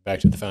connected back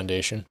to the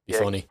Foundation. Be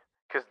funny.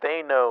 Because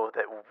they know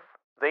that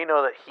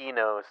he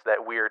knows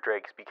that we're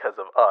Drakes because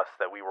of us,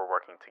 that we were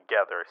working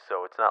together,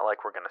 so it's not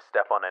like we're going to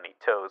step on any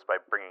toes by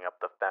bringing up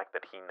the fact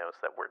that he knows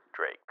that we're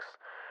Drakes.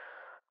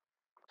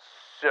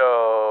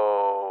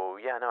 So,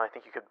 yeah, no, I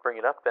think you could bring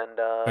it up, and...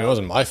 I mean, it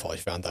wasn't my fault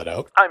you found that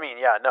out. I mean,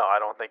 yeah, no, I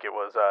don't think it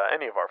was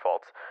any of our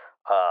faults.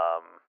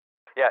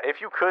 Yeah,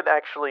 if you could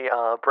actually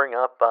bring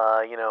up,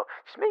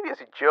 just maybe as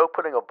a joke,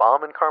 putting a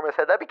bomb in Karma's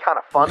head, that'd be kind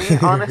of funny,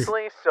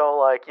 honestly. So,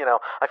 like,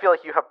 I feel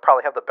like you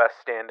probably have the best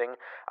standing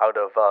out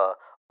of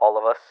all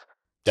of us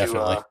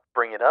Definitely. to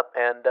bring it up.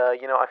 And,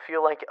 I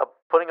feel like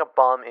putting a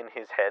bomb in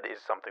his head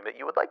is something that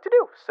you would like to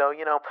do. So,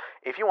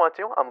 if you want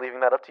to, I'm leaving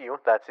that up to you.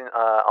 That's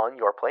on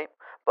your plate.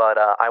 But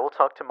I will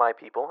talk to my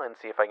people and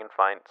see if I can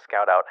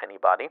scout out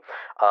anybody.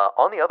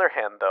 On the other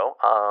hand, though,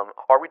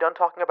 are we done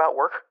talking about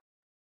work?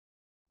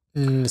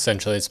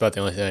 Essentially, it's about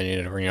the only thing I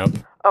needed to bring up.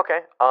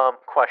 Okay,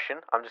 question.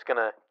 I'm just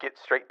gonna get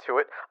straight to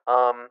it.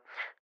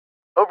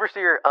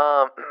 Overseer,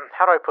 how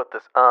do I put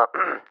this?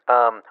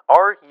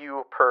 Are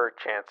you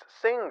perchance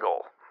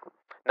single?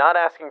 Not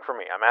asking for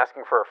me, I'm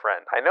asking for a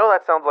friend. I know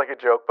that sounds like a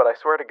joke, but I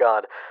swear to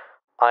God,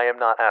 I am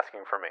not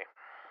asking for me.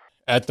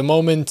 At the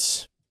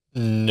moment,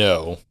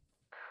 no.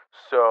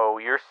 So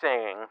you're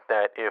saying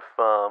that if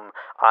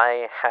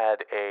I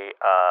had a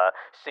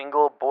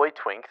single boy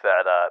twink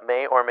that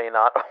may or may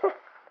not...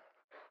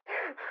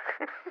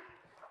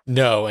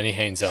 No, and he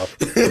hangs up.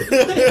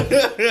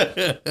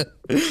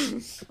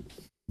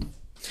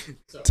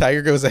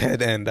 Tiger goes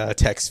ahead and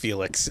texts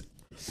Felix.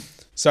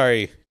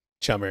 Sorry,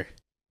 chummer.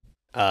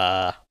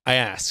 I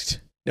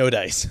asked. No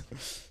dice.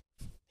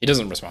 He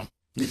doesn't respond.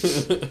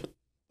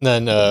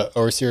 Then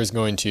Overseer is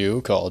going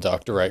to call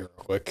Dr. Wright real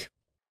quick.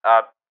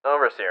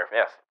 Overseer,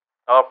 yes.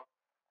 Oh.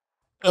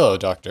 Hello,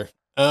 Doctor.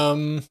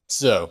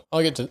 So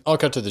I'll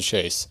cut to the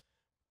chase.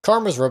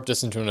 Karma's roped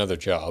us into another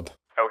job.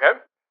 Okay.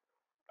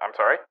 I'm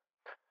sorry.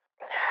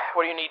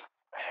 What do you need?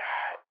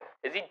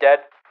 Is he dead?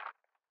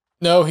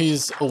 No,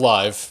 he's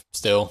alive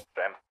still.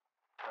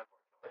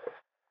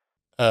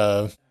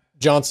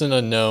 Johnson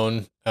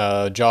unknown.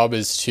 Job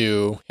is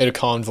to hit a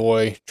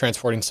convoy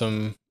transporting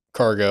some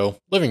cargo,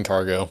 living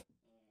cargo.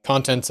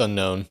 Contents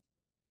unknown.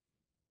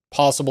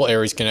 Possible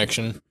Ares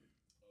connection.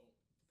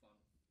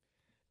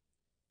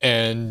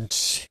 And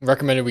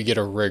recommended we get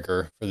a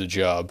rigger for the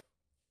job.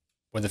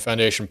 Would the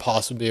Foundation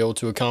possibly be able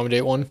to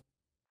accommodate one?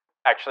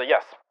 Actually,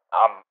 yes.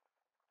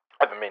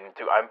 I've been meaning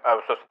to. I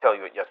was supposed to tell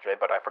you it yesterday,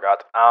 but I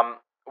forgot.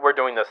 We're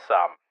doing this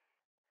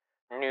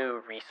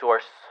new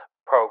resource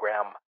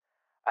program.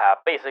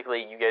 Basically,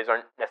 you guys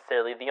aren't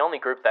necessarily the only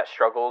group that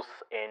struggles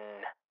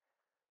in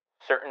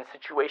certain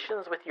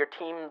situations with your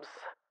team's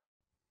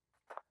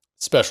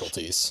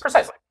specialties.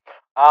 Precisely.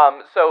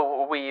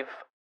 So we've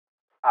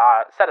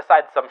set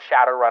aside some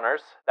shadow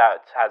runners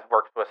that has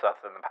worked with us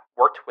in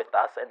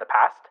the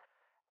past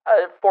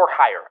for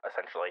hire,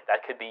 essentially.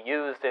 That could be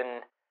used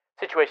in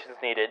situations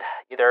needed,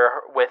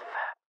 either with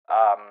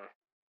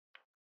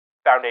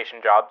Foundation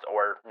jobs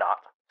or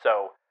not.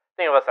 So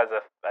think of us as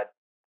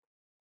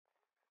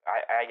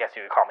I guess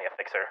you could call me a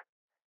fixer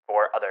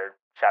for other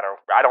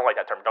shadow. I don't like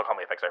that term. Don't call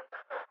me a fixer.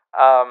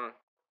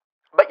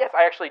 But yes,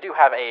 I actually do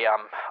have a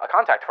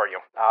contact for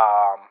you.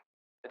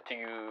 Do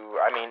you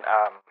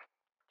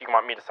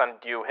want me to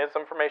send you his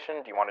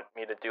information? Do you want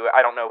me to do it?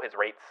 I don't know his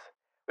rates.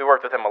 We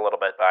worked with him a little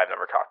bit, but I've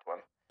never talked to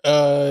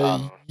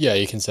him. Yeah,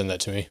 you can send that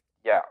to me.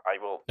 Yeah, I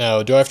will.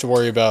 Now, do I have to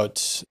worry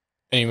about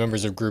any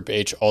members of Group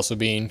H also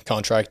being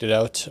contracted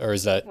out, or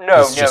is that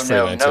just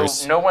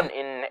freelancers? No one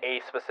in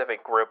a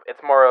specific group.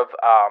 It's more of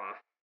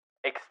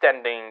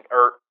extending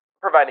or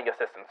providing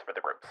assistance for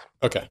the groups.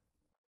 Okay.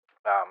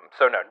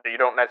 So no, you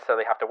don't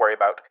necessarily have to worry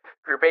about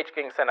Group H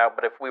getting sent out,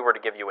 but if we were to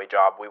give you a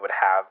job, we would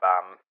have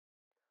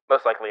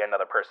most likely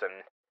another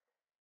person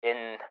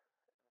in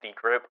the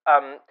group.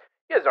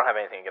 You guys don't have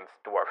anything against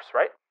dwarfs,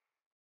 right?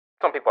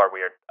 Some people are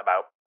weird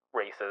about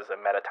races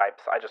and meta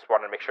types. I just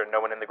wanted to make sure no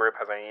one in the group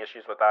has any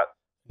issues with that.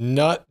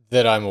 Not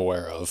that I'm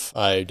aware of.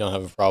 I don't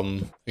have a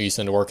problem who you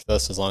send to work with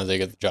us as long as they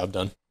get the job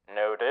done.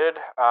 Noted.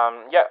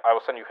 Yeah, I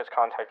will send you his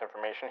contact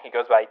information. He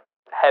goes by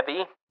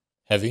Heavy.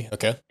 Heavy,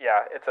 okay.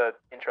 Yeah, it's an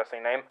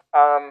interesting name.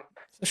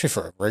 Especially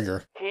for a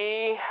rigger.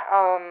 He's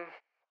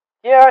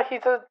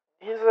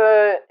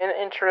an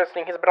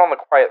interesting. He's a bit on the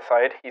quiet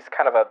side. He's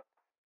kind of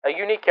a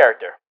unique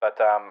character, but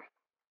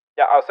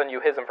yeah, I'll send you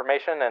his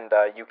information, and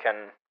you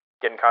can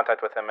get in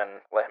contact with him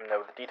and let him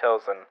know the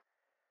details and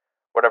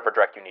whatever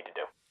direct you need to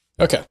do.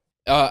 Okay.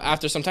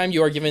 After some time,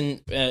 you are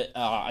given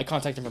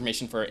contact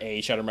information for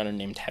a Shadowrunner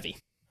named Heavy.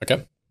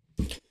 Okay.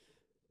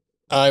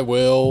 I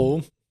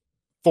will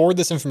forward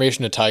this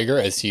information to Tiger,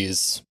 as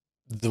he's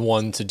the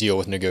one to deal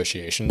with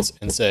negotiations,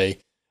 and say,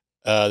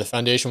 The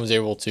Foundation was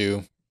able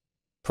to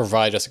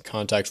provide us a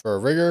contact for a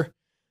rigger.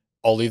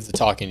 I'll leave the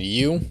talking to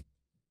you.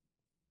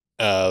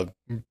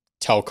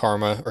 Tell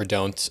Karma or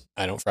don't.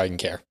 I don't fragging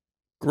care.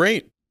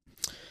 Great.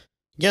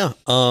 Yeah.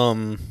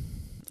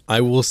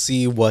 I will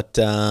see what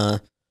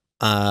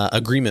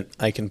agreement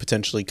I can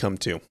potentially come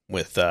to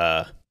with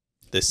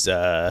this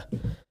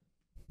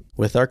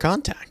with our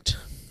contact.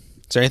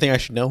 Is there anything I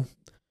should know?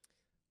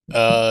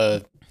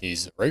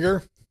 He's a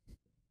rigger.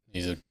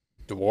 He's a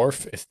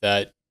dwarf, if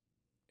that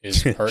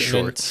is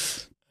pertinent.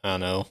 Short. I don't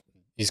know.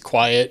 He's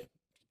quiet,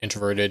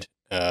 introverted.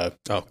 Oh,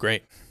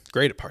 great.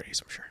 Great at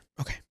parties, I'm sure.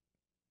 Okay.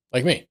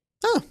 Like me.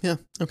 Oh, yeah.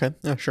 Okay.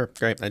 Yeah, sure.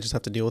 Great. I just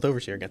have to deal with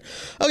Overseer again.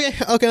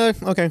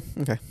 Okay.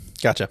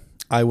 Gotcha.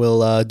 I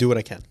will do what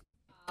I can.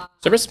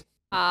 Service?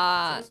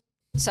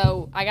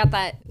 So I got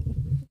that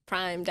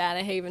Prime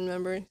Data Haven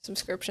member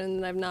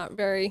subscription that I've not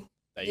very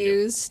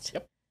used.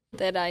 Yep.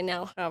 That I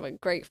now have a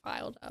great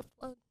file to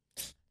upload.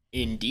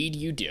 Indeed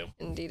you do.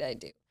 Indeed I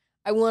do.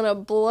 I want to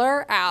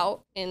blur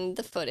out in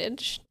the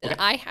footage that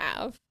I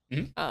have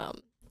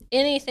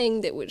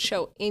anything that would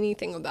show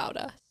anything about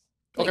us.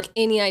 Like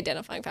any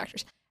identifying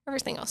factors.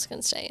 Everything else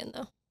can stay in,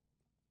 though.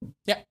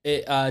 Yeah,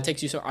 it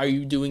takes you so. Are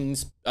you doing?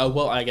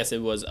 Well, I guess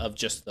it was of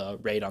just the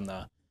raid on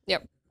the.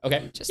 Yep.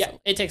 Okay.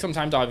 It takes some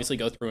time to obviously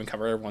go through and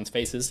cover everyone's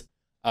faces.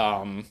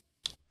 How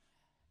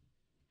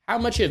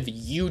much of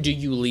you do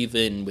you leave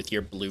in with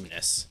your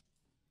blueness?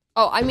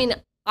 Oh, I mean,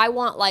 I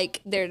want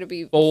like there to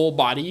be Full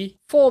body.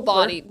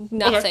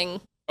 nothing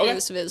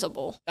is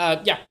visible.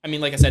 Yeah. I mean,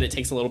 like I said, it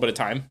takes a little bit of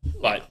time,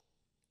 but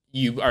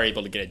you are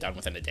able to get it done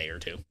within a day or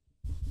two.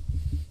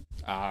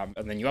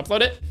 And then you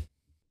upload it.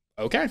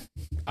 Okay.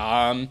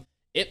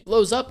 It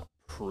blows up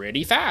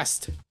pretty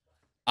fast.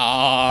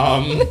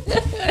 I'm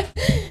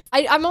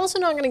also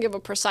not going to give a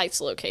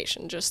precise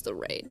location, just the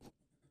raid.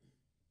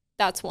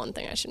 That's one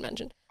thing I should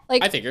mention.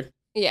 Like I figured.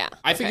 Yeah.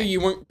 I figured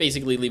you weren't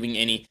basically leaving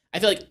any. I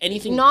feel like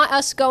anything. Not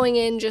us going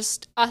in,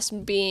 just us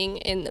being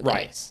in the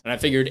right. base. And I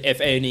figured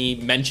if any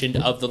mentioned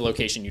of the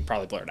location, you'd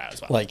probably blur it out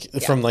as well. Like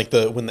from like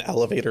when the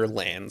elevator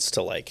lands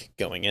to like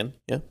going in.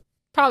 Yeah.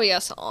 Probably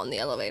us on the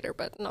elevator,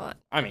 but not.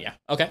 I mean, yeah.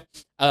 Okay.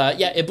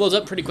 Yeah, it blows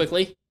up pretty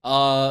quickly.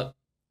 A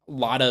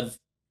lot of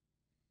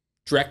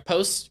direct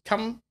posts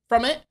come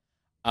from it.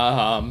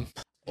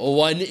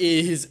 One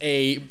is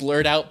a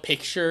blurred out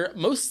picture,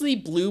 mostly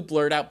blue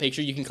blurred out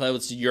picture. You can tell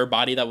it's your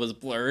body that was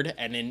blurred,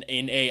 and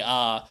in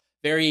a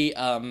very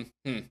what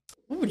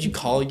would you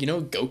call it? You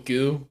know,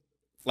 Goku,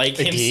 like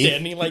him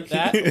standing like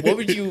that. What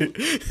would you?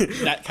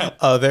 That kind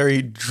of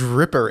very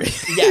drippery.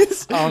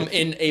 Yes,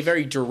 in a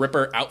very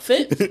dripper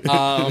outfit,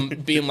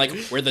 being like,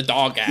 "Where the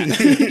dog at?"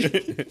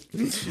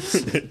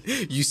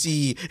 You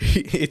see,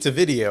 it's a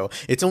video.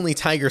 It's only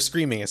Tiger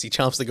screaming as he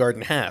chops the guard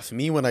in half.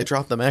 Me when I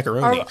drop the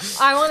macaroni.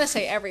 I want to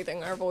say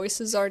everything. Our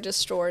voices are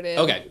distorted.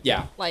 Okay,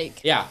 yeah,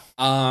 like yeah.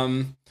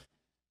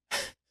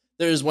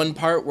 There's one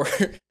part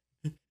where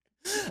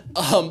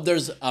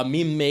there's a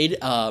meme made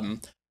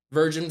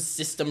Virgin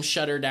System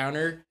Shutter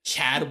Downer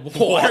Chad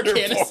water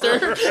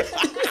canister.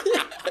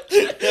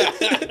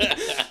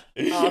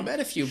 And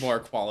a few more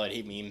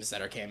quality memes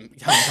that are coming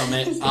from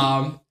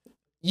it.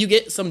 You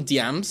get some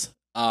DMs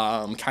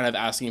kind of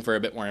asking for a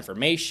bit more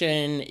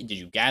information. Did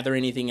you gather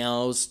anything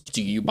else?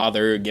 Do you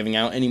bother giving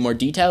out any more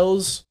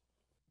details?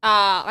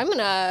 I'm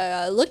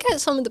gonna look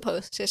at some of the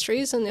post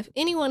histories, and if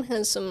anyone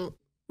has some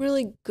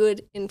really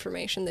good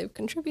information they've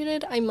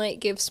contributed, I might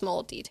give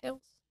small details,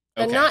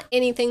 but not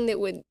anything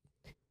that would.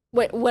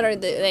 What are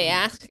they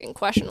asking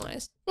question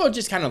wise? Well,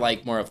 just kind of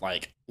like more of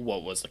like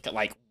what was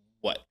like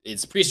what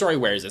is pre-story?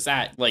 Where is this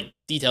at? Like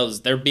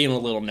details. They're being a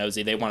little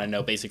nosy. They want to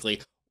know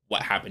basically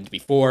what happened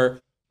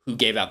before, who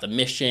gave out the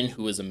mission,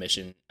 who was a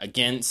mission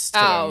against.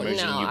 Oh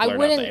no, I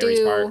wouldn't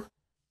do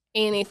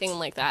anything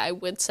like that. I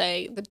would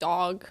say the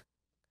dog.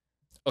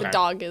 Okay. The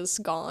dog is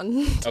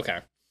gone. Okay.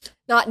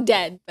 Not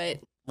dead, but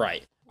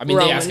right. I mean,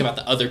 they ask about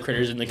the other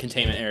critters in the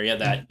containment area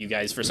that you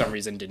guys, for some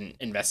reason, didn't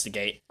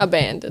investigate.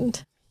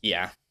 Abandoned.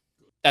 Yeah.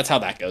 That's how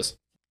that goes.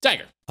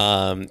 Tiger.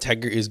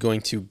 Tiger is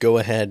going to go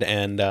ahead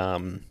and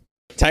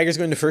Tiger's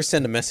going to first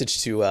send a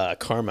message to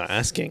Karma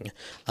asking,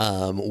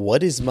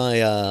 what is my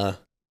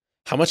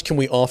how much can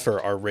we offer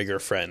our rigger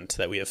friend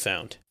that we have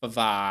found?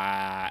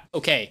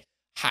 Okay.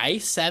 High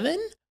 7,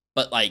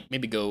 but like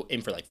maybe go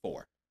aim for like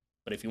 4.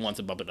 But if you want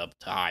to bump it up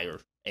to high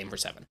or aim for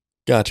 7.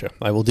 Gotcha.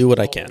 I will do what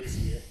I can.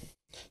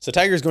 So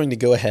Tiger's going to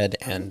go ahead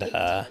and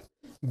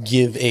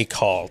give a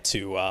call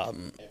to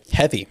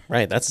Heavy.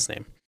 Right, that's his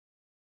name.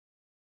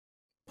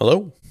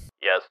 Hello?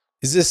 Yes.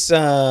 Is this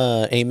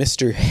a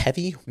Mr.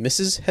 Heavy?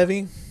 Mrs.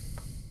 Heavy?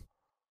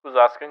 Who's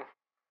asking?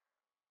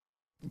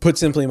 Put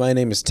simply, my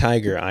name is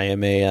Tiger. I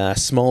am a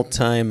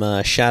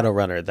small-time shadow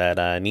runner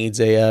that needs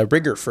a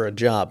rigger for a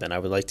job, and I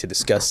would like to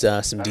discuss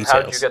some details.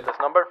 How did you get this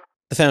number?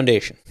 The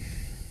Foundation.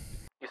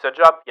 You said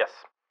job? Yes.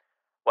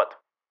 What?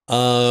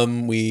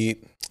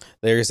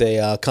 There's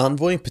a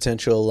convoy,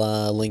 potential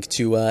link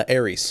to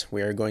Ares.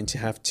 We are going to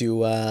have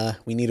to,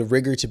 we need a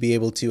rigger to be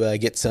able to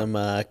get some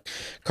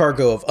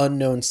cargo of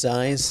unknown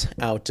size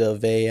out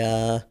of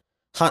a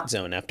hot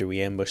zone after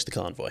we ambush the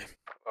convoy.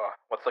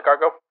 What's the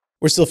cargo?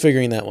 We're still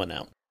figuring that one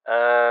out.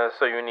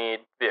 So you need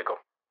vehicle.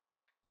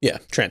 Yeah,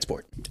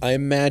 transport. I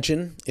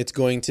imagine it's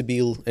going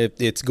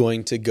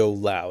to go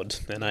loud,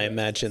 and I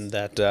imagine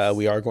that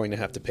we are going to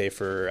have to pay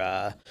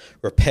for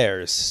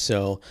repairs.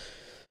 So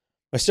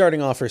my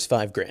starting offer is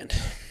 $5,000.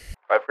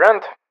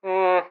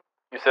 $5,000?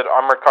 You said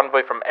armored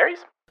convoy from Ares?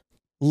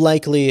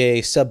 Likely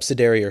a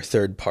subsidiary or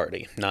third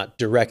party, not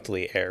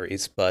directly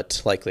Ares,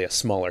 but likely a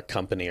smaller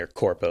company or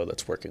corpo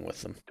that's working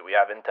with them. Do we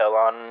have intel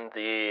on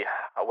the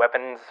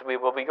weapons we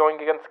will be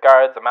going against?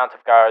 Guards, amount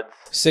of guards?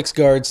 6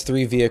 guards,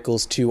 3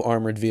 vehicles, 2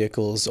 armored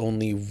vehicles,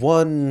 only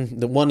one.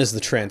 The one is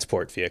the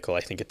transport vehicle. I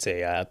think it's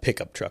a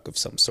pickup truck of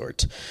some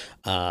sort.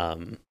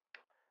 And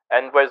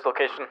where's the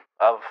location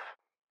of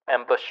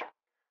ambush?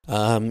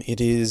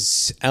 It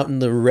is out in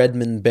the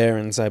Redmond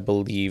Barrens, I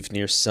believe,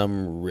 near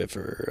some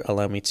river.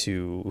 Allow me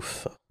to...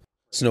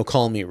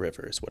 Snoqualmie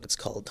River is what it's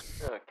called.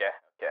 Okay.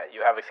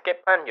 You have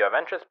escape plan, you have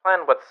entrance plan.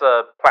 What's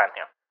the plan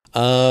here?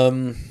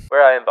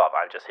 Where are I involved?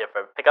 I'm just here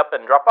for pick up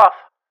and drop off.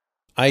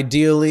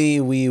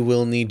 Ideally, we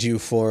will need you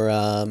for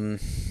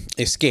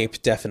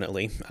escape,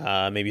 definitely.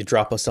 Maybe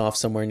drop us off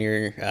somewhere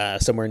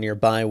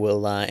nearby.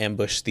 We'll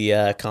ambush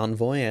the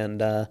convoy,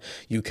 and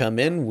you come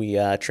in, we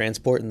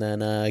transport, and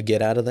then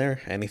get out of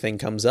there. Anything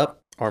comes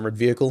up, armored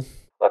vehicle.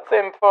 Let's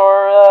aim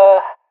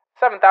for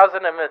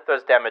 7,000, and if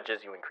there's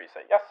damages, you increase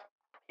it, yes?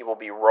 He will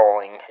be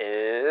rolling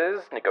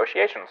his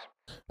negotiations.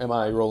 Am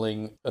I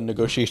rolling a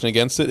negotiation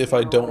against it if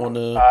I don't want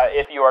to...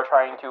 If you are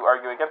trying to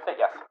argue against it,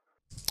 yes.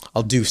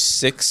 I'll do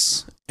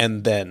 6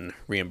 and then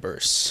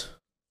reimburse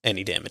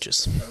any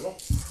damages.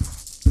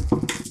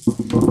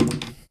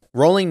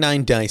 Rolling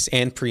 9 dice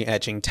and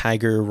pre-etching,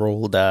 Tiger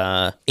rolled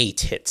 8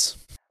 hits.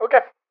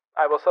 Okay,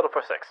 I will settle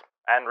for 6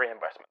 and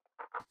reimbursement.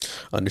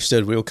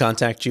 Understood. We will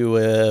contact you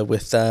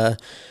with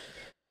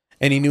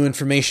any new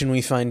information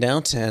we find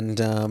out,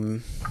 and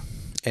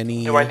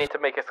any... Do I need to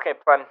make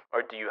escape plan,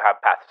 or do you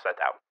have paths set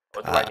out?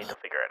 Or do I need to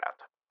figure it out?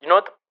 You know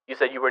what? You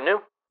said you were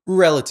new?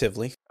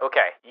 Relatively.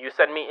 Okay, you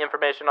send me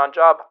information on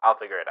job, I'll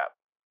figure it out.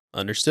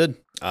 Understood.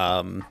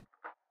 I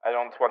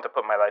don't want to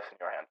put my life in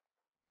your hand.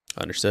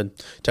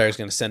 Understood. Tiger's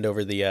going to send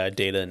over the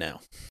data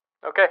now.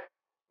 Okay.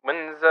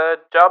 When's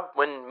job?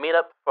 When meet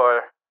up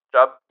for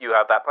job? You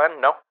have that plan?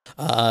 No?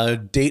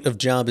 Date of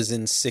job is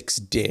in 6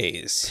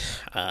 days.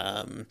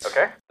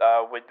 Okay.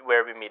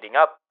 Where are we meeting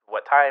up?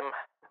 What time?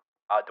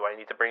 Do I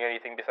need to bring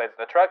anything besides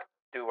the truck?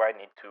 Do I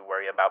need to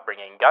worry about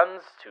bringing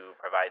guns to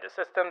provide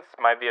assistance?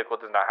 My vehicle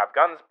does not have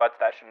guns, but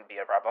that shouldn't be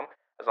a problem,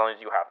 as long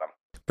as you have them.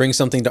 Bring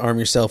something to arm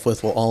yourself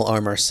with. We'll all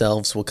arm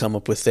ourselves. We'll come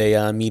up with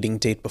a meeting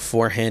date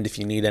beforehand. If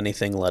you need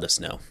anything, let us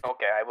know.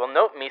 Okay, I will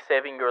note me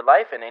saving your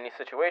life in any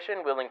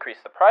situation will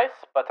increase the price,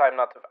 but I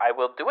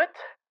will do it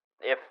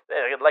if,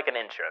 like an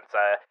insurance.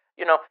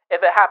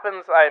 If it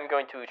happens, I'm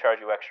going to charge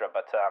you extra,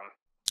 but,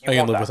 I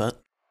can live with that.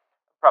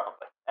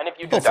 Probably. And if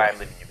you do die, I'm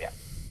leaving you behind.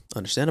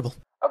 Understandable.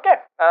 Okay,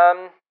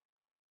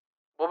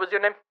 what was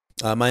your name?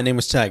 My name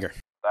was Tiger.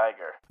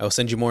 Tiger. I will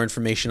send you more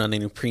information on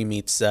any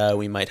pre-meets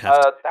we might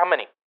have. How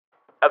many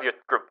of your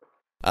group?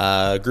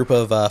 Group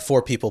of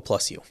 4 people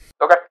plus you.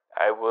 Okay,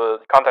 I will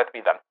contact me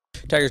then.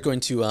 Tiger's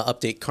going to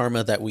update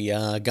Karma that we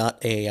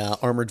got a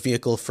armored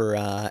vehicle for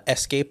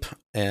escape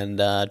and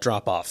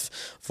drop off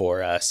for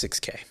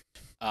 6K.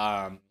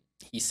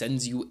 He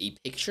sends you a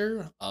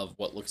picture of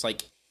what looks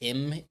like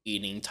him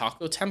eating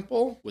Taco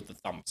Temple with the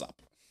thumbs up.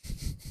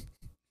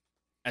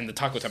 And the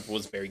Taco Temple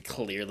was very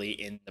clearly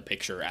in the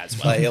picture as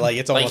well. Like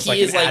it's almost like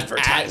an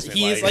advertisement.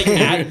 He is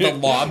at the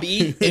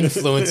lobby.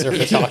 Influencer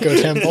for Taco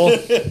Temple.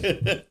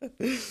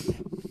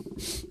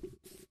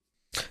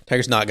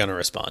 Tiger's not going to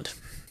respond.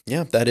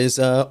 Yeah, that is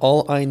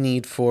all I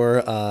need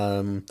for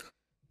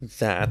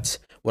that.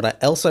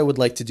 What else I would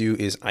like to do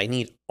is I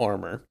need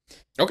armor.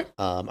 Okay.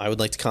 I would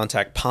like to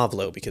contact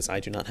Pavlo because I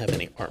do not have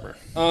any armor.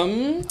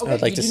 Okay.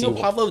 I'd like to see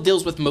Pavlo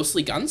deals with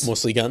mostly guns.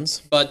 Mostly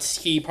guns?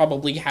 But he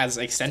probably has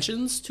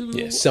extensions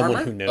to someone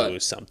armor, who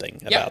knows something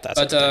about that.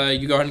 But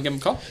you go ahead and give him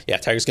a call. Yeah,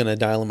 Tiger's going to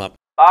dial him up.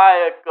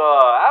 Hi,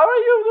 how are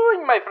you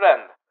doing, my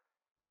friend?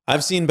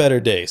 I've seen better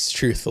days,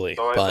 truthfully.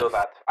 I but feel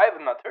that. I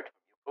have not heard from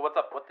you. What's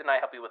up? What can I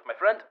help you with, my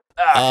friend?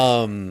 I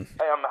am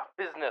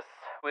business.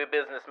 We're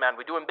businessman.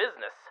 We're doing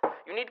business.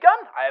 You need gun?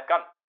 I have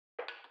gun.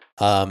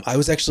 I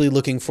was actually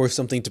looking for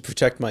something to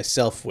protect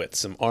myself with,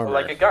 some armor.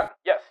 Like a gun.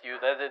 Yes,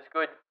 that is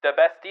good. The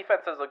best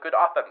defense is a good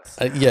offense.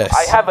 Yes.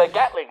 I have a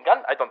Gatling gun.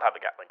 I don't have a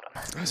Gatling gun.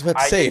 I was about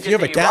to say, if you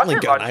have a Gatling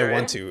gun, I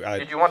want to.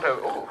 Did you want to?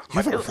 You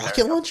have a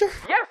rocket launcher?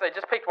 Yes, I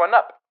just picked one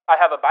up. I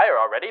have a buyer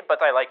already,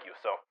 but I like you,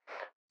 so.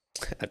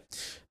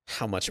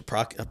 How much,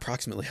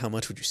 approximately how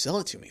much would you sell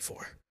it to me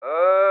for?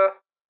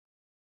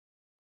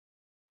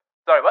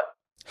 Sorry, what?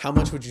 How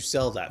much would you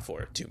sell that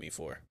to me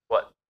for?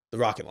 What? The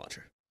rocket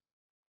launcher.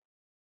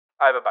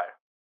 I have a buyer.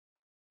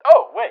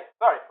 Oh, wait,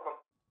 sorry. Hold on.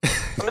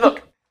 Let me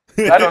look.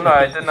 I don't know,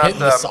 I did not... Hitting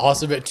the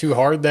sauce a bit too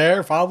hard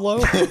there,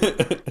 Pablo?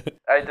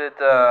 I did,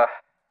 I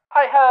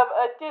have,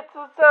 it's,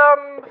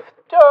 100,000.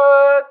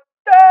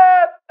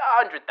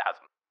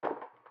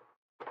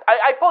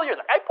 I pull your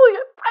leg. I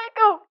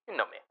go. You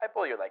know me. I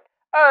pull your leg.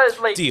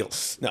 Like, Deal.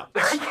 No,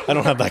 I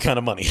don't have that kind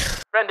of money.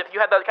 friend, if you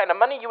had that kind of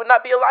money, you would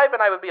not be alive,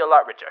 and I would be a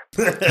lot richer.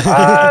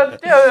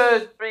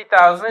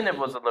 3,000. It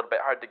was a little bit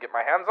hard to get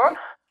my hands on.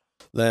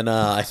 Then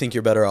I think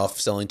you're better off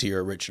selling to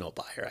your original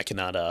buyer. I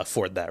cannot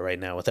afford that right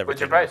now with What's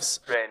your everything price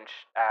else. range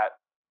at?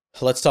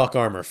 Let's talk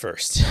armor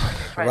first. A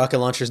fine. rocket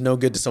launcher's no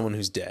good to someone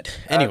who's dead.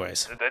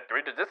 Anyways,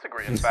 Agree to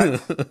disagree. In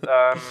fact,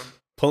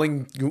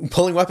 pulling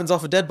weapons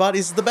off of dead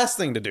bodies is the best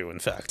thing to do, in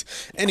fact.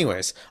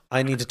 Anyways,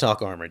 I need to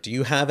talk armor. Do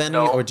you have any,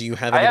 No. or do you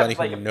have I have,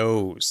 anybody who like,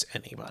 knows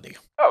anybody?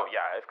 oh yeah,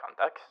 I have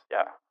contacts.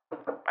 Yeah,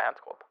 my hand's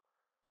cold.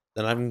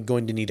 Then I'm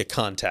going to need a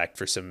contact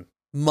for some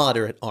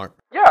moderate armor.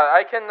 Yeah,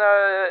 I can.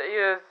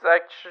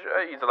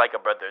 He's like a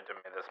brother to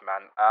me. This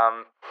man.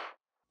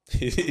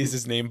 Is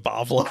his name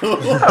Pablo?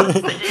 I was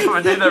thinking you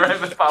would do that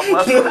right with Pablo.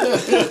 And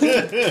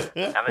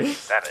then you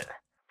said it.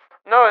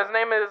 No, his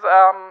name is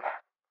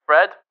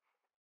Fred.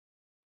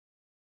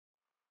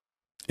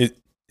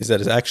 Is that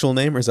his actual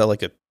name, or is that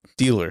like a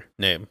dealer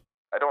name?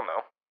 I don't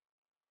know.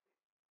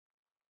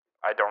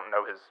 I don't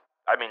know his.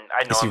 I mean,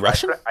 I know Is he him.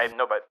 Russian? I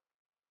know, but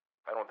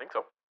I don't think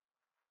so.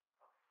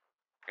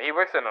 He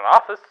works in an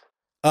office.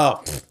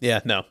 Oh, yeah,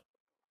 no.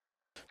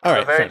 All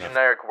right, a very fair enough.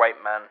 generic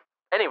white man.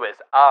 Anyways,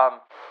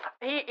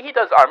 he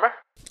does armor.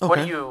 What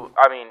do Okay. you?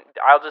 I mean,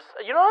 I'll just.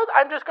 You know what?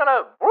 I'm just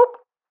gonna whoop,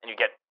 and you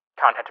get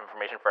contact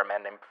information for a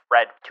man named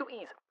Fred. 2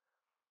 E's.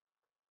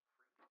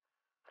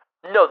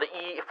 No, the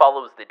E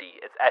follows the D.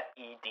 It's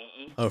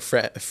FEDE. Oh,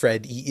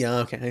 Fred. Yeah,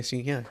 okay, I see.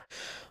 Yeah.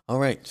 All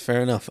right,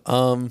 fair enough.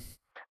 And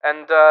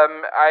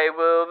I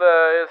will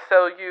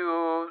sell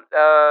you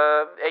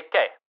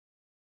 8K.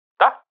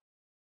 Huh?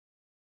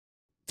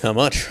 How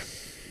much?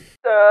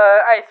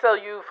 I sell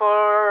you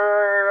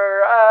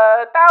for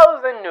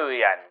 1,000 new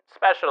yen.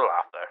 Special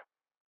offer.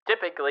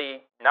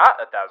 Typically not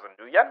 1,000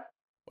 new yen.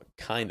 What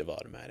kind of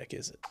automatic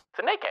is it? It's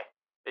an AK.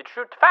 It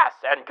shoots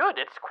fast and good.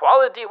 It's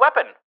quality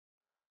weapon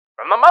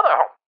from the mother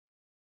home.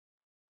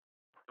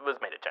 It was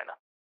made in China.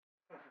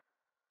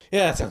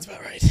 Yeah, that sounds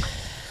about right.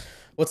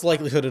 What's the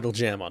likelihood it'll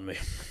jam on me?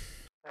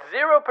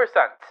 0%.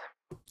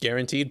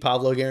 Guaranteed?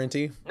 Pablo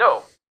guarantee?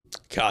 No.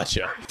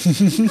 Gotcha.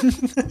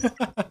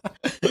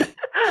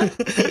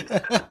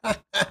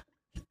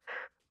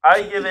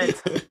 I give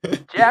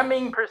it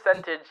jamming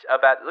percentage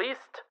of at least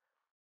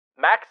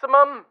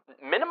minimum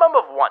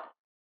of 1.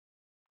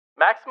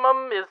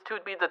 Maximum is to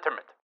be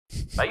determined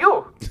by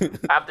you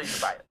after you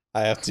buy it.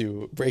 I have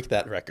to break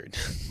that record.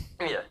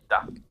 Yeah,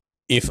 duh.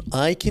 If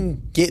I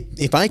can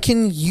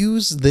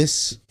use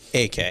this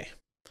AK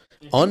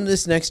on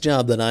this next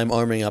job that I'm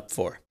arming up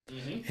for,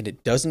 and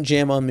it doesn't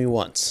jam on me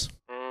once,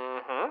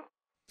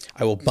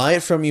 I will buy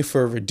it from you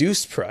for a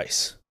reduced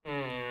price,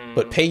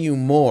 but pay you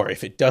more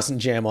if it doesn't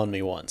jam on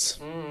me once.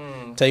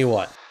 Tell you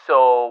what,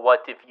 So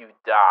what if you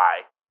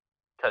die?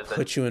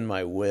 put you in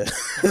my will.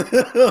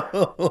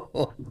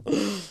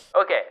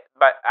 Okay,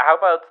 but how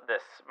about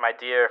this, my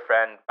dear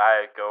friend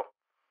Bago?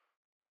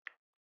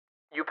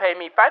 You pay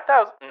me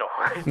 5,000. No,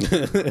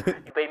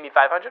 you pay me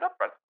 500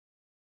 upfront,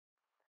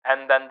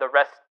 and then the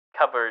rest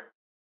covered.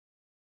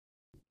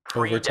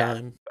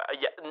 Overtime. Not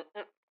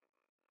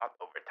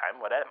overtime.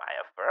 What am I,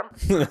 a firm?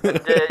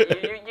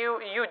 And,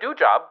 you do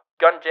job.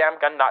 Gun jam,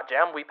 gun not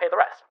jam. We pay the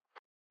rest.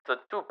 It's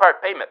a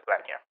 2-part payment plan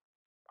here.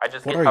 I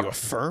just What get are you, a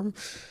firm?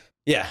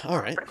 Yeah, all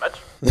right. pretty much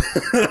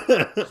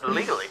just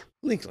legally.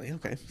 Legally,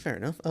 okay, fair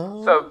enough.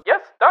 So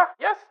yes,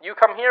 you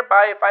come here,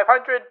 buy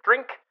 500,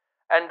 drink,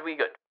 and we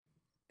good.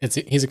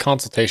 He's a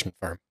consultation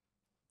firm.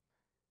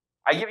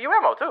 I give you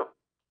ammo too.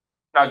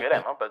 Not good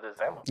ammo, but there's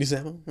ammo. Is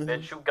that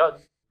Then shoot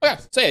guns. Okay,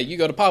 so yeah, you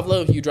go to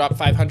Pavlo, you drop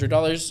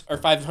 $500 or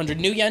 500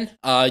 new yen.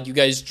 You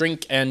guys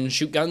drink and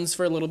shoot guns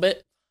for a little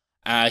bit.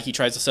 He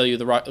tries to sell you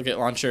the rocket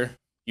launcher.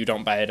 You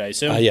don't buy it, I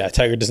assume. yeah,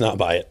 Tiger does not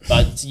buy it.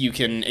 But you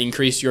can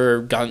increase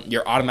your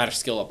automatic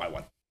skill up by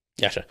 1.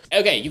 Gotcha.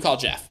 Okay, you call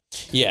Jeff.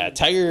 Yeah,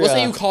 Tiger. Let's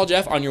say you call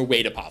Jeff on your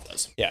way to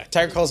Pavlo's. Yeah,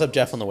 Tiger calls up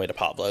Jeff on the way to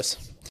Pablo's.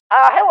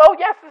 Hello,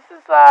 yes, this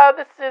is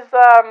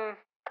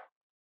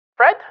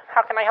Fred.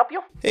 How can I help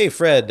you? Hey,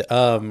 Fred.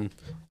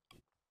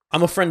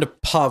 I'm a friend of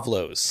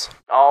Pablo's.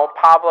 Oh,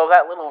 Pablo,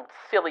 that little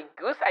silly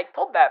goose. I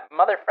told that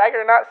mother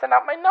fragger not send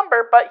out my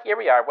number, but here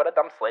we are. What a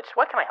dumb slitch.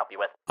 What can I help you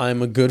with?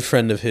 I'm a good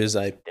friend of his.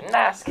 I Didn't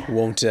ask.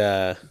 won't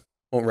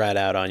rat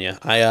out on you.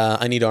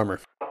 I need armor.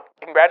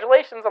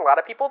 Congratulations, a lot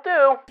of people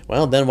do.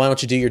 Well, then why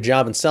don't you do your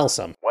job and sell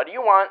some? What do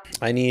you want?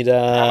 I need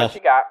How much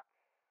you got?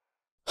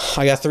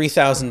 I got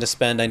 3,000 to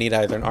spend. I need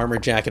either an armor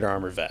jacket or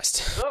armor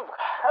vest. Ooh,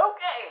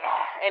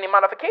 okay. Any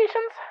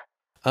modifications?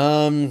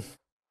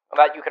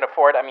 That you can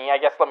afford. I mean, I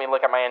guess let me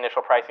look at my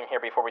initial pricing here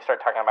before we start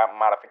talking about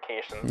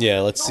modifications.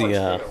 Yeah, let's see.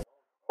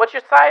 What's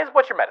your size?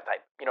 What's your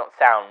metatype? You don't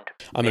sound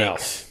I'm an big.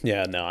 elf.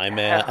 Yeah, no, I'm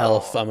an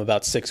elf. I'm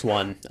about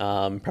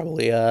 6'1".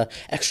 Probably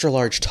extra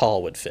large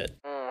tall would fit.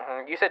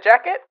 Mm-hmm. You said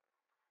jacket?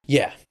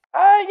 Yeah.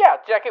 Yeah,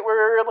 jacket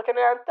we're looking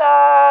at,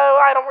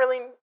 I don't really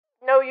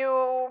know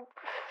you.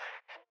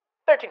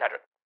 1,300.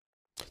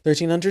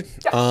 1,300?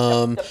 Yep,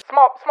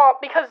 small,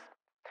 because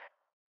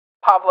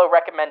Pablo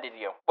recommended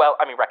you. Well,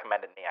 I mean,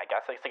 recommended me, I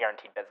guess. It's a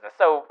guaranteed business.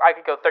 So I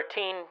could go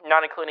 13,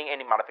 not including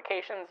any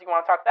modifications. You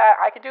want to talk that?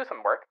 I could do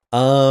some work.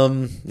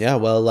 Yeah,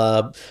 well,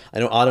 I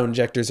know auto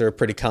injectors are a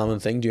pretty common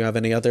thing. Do you have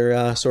any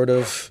other sort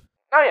of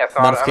Oh, yeah,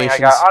 so modifications?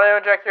 I got auto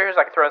injectors.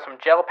 I could throw in some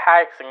gel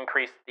packs,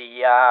 increase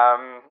the,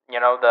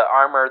 the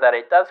armor that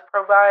it does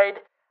provide.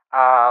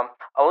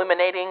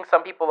 Illuminating,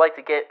 some people like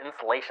to get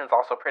installations,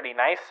 also pretty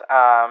nice,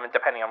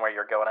 depending on where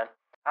you're going in.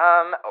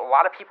 A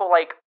lot of people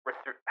like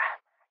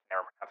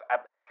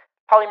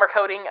polymer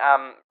coating,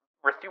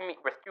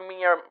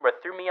 Ruthumium,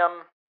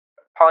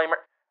 polymer,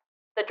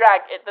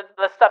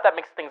 the stuff that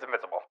makes things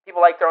invisible.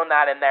 People like throwing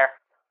that in there.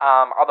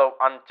 Although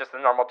on just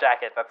a normal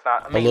jacket, that's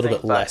not amazing. A little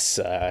bit less,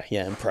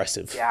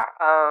 impressive. Yeah.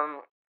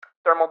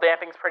 Thermal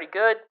damping's pretty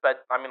good,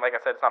 but I mean, like I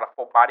said, it's not a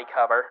full body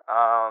cover.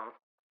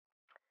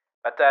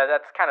 But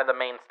that's kind of the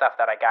main stuff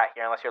that I got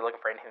here. Unless you're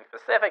looking for anything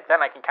specific,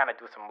 then I can kind of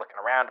do some looking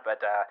around. But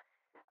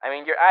I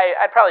mean,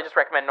 I'd probably just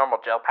recommend normal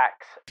gel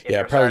packs.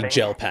 Yeah, probably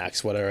gel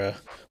packs.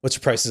 What's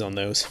your prices on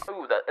those?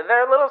 Ooh,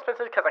 they're a little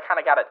expensive because I kind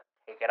of got to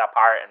take it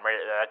apart and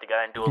to go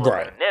and do a little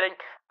bit of knitting.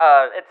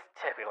 It's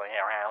typically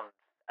around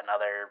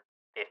another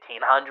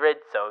 1,500.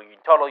 So in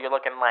total, you're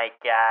looking like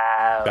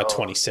about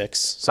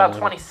 26. About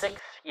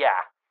 26, yeah.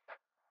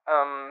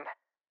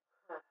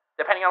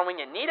 Depending on when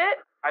you need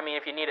it. I mean,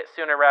 if you need it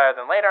sooner rather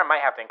than later, I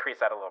might have to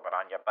increase that a little bit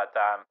on you. But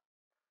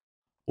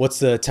what's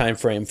the time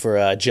frame for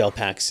gel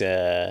packs?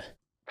 You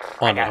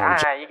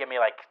give me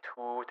like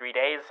 2-3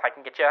 days, I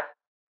can get you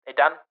it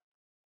done.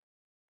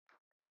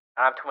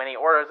 I don't have too many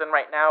orders in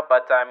right now,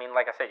 but I mean,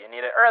 like I said, you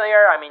need it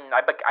earlier. I mean,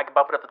 I could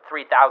bump it up to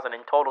 3,000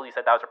 in total. You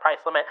said that was your price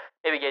limit.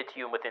 Maybe get it to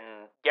you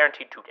within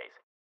guaranteed 2 days.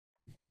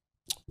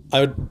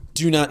 I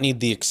do not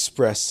need the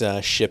express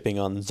shipping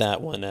on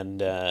that one,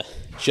 and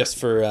just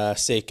for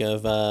sake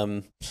of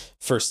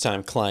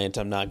first-time client,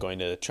 I'm not going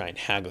to try and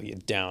haggle you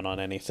down on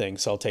anything.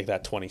 So I'll take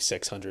that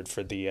 2,600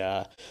 for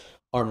the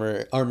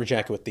armor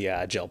jacket with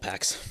the gel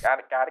packs. Got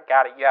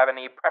it. You have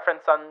any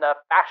preference on the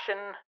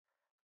fashion?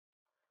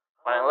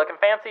 Looking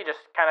fancy, just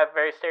kind of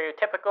very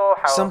stereotypical.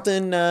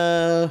 Something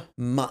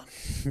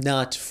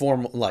not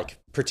formal, like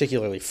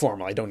particularly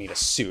formal. I don't need a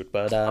suit,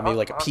 but maybe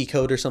like a pea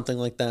coat or something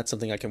like that.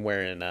 Something I can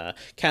wear in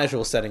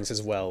casual settings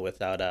as well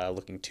without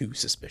looking too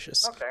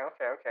suspicious. Okay.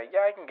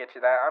 Yeah, I can get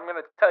you that. I'm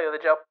gonna tell you the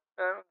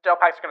gel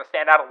packs are gonna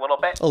stand out a little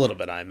bit. A little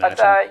bit, I imagine.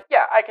 But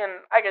yeah, I can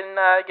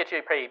get you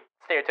a pretty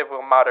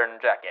stereotypical modern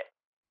jacket.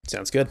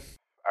 Sounds good.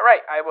 All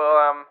right, I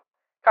will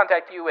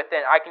contact you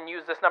within. I can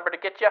use this number to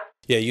get you.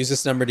 Yeah, use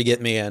this number to get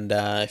me, and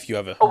if you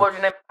have a. Oh, what was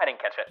your name? I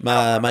didn't catch it.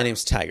 My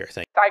name's Tiger.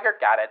 Thank you. Tiger,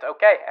 got it.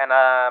 Okay, and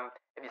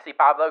if you see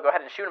Pablo, go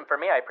ahead and shoot him for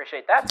me. I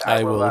appreciate that.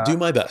 I will do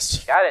my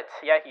best. Got it.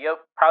 Yeah, he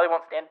probably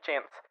won't stand a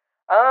chance.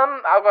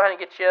 I'll go ahead and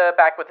get you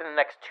back within the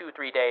next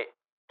 2-3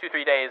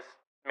 days,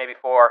 maybe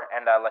 4,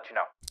 and let you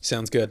know.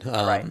 Sounds good.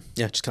 Right.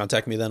 Yeah, just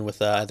contact me then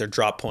with either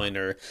drop point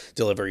or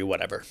delivery,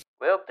 whatever.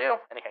 Will do.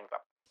 And he hangs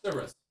up.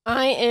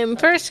 I am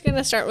first going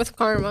to start with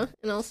Karma,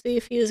 and I'll see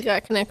if he's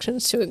got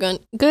connections to a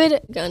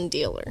good gun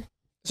dealer.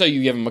 So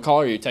you give him a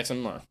call or you text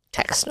him? Or?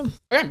 Text him.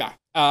 Okay, back.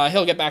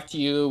 He'll get back to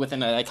you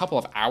within a couple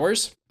of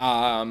hours.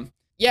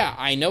 Yeah,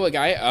 I know a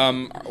guy.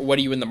 What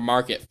are you in the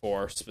market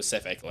for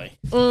specifically?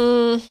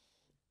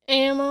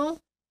 Ammo.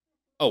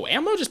 Oh,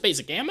 ammo? Just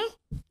basic ammo?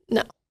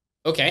 No.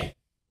 Okay.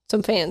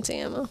 Some fancy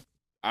ammo.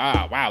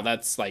 Ah, wow,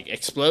 that's like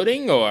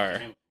exploding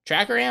or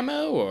tracker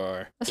ammo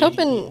or... I was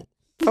hoping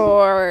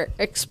for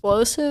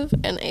explosive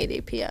and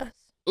ADPS.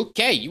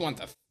 Okay, you want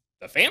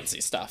the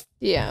fancy stuff.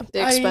 Yeah,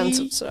 the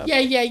expensive stuff.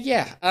 Yeah.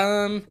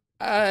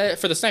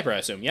 For the sniper, I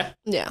assume, yeah?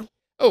 Yeah.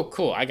 Oh,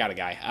 cool, I got a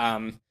guy.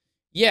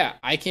 Yeah,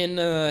 I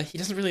can, he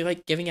doesn't really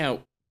like giving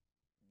out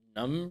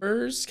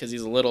numbers, because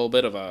he's a little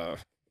bit of a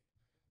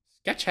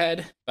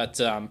sketchhead, but,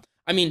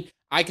 I mean,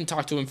 I can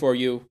talk to him for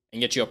you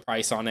and get you a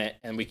price on it,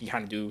 and we can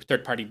kind of do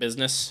third-party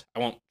business. I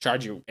won't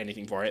charge you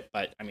anything for it,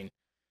 but, I mean,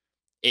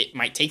 it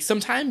might take some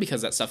time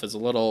because that stuff is a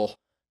little...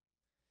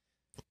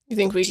 You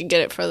think we could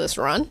get it for this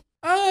run?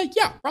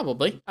 Yeah,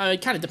 probably.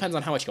 It kind of depends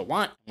on how much you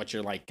want, what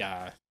you're like,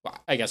 well,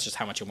 I guess just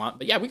how much you want,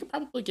 but yeah, we could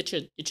probably get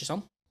you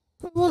some.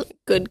 I want a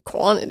good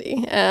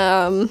quantity.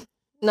 Not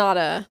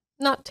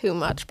too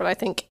much, but I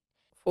think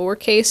 4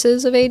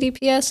 cases of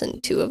ADPS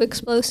and 2 of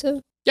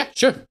explosive. Yeah,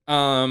 sure.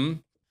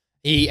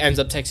 He ends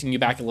up texting you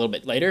back a little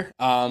bit later.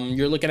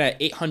 You're looking at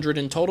 800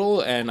 in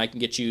total, and I can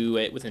get you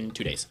it within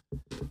 2 days.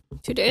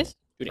 2 days?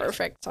 2 days.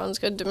 Perfect. Sounds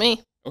good to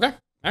me. Okay.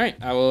 All right.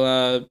 I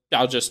will.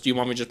 Do you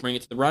want me to just bring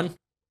it to the run,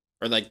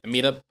 or like the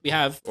meetup we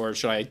have, or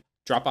should I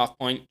drop off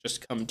point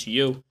just come to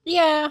you?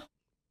 Yeah.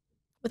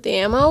 With the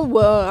ammo,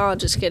 well, I'll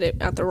just get it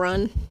at the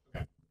run.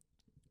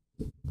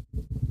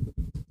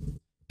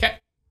 Okay.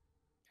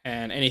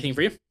 And anything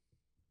for you?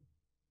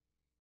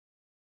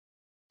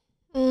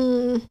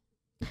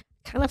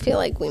 Kind of feel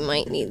like we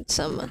might need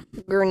some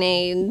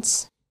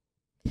grenades,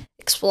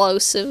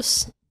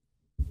 explosives.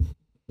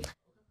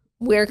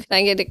 Where can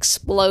I get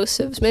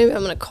explosives? Maybe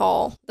I'm gonna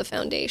call the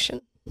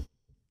foundation.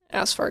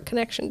 Ask for a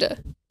connection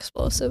to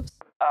explosives.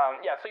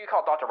 Yeah. So you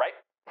called Dr. Wright.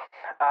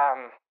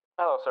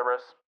 Hello,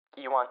 Cerberus.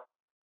 You want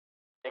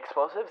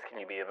explosives? Can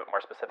you be a bit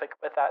more specific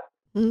with that?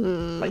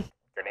 Like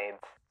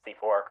grenades,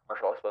 C4,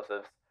 commercial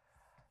explosives,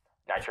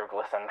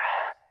 nitroglycerin.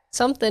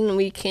 Something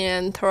we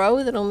can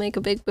throw that'll make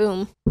a big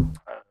boom.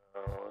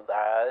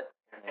 That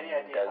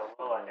does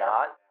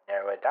not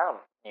narrow it down.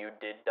 You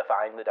did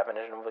define the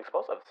definition of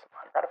explosives.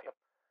 I'm proud of you.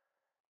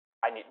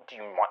 Do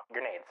you want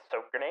grenades?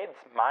 So grenades,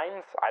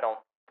 mines,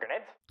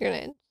 grenades?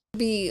 Grenade.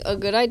 Be a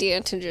good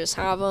idea to just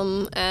have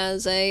them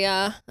as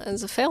a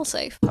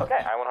failsafe.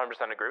 Okay, I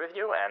 100% agree with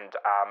you, and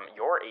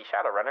you're a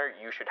shadow runner.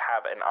 You should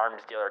have an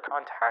arms dealer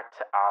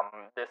contact.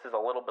 This is a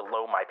little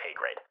below my pay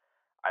grade.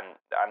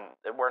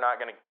 We're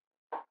not going to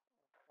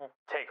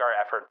take our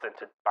efforts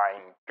into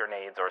buying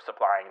grenades or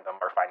supplying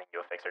them or finding you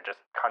a fixer.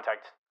 Just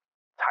contact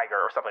Tiger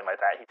or something like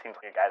that. He seems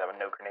like a guy that would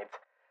know grenades.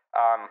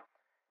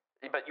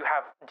 But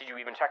did you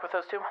even check with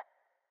those two?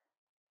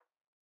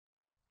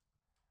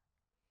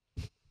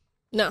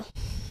 No.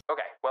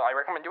 Okay, well, I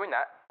recommend doing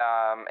that.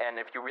 And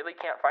if you really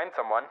can't find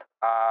someone,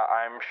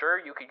 I'm sure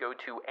you could go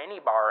to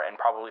any bar and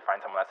probably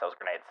find someone that sells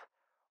grenades.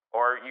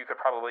 Or you could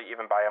probably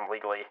even buy them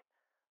legally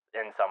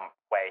in some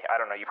way.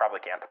 I don't know, you probably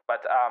can't.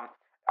 But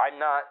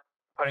I'm not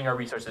putting our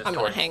resources I'm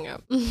towards... gonna hang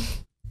up.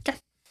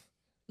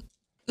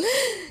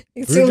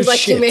 It seems like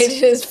he made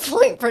his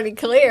point pretty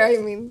clear. I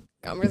mean,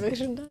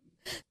 conversation done.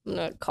 I'm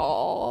gonna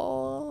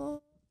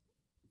call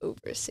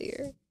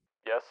Overseer.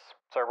 Yes,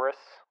 Cerberus?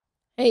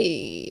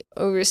 Hey,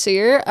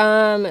 Overseer.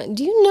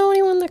 Do you know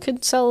anyone that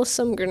could sell us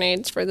some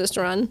grenades for this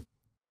run?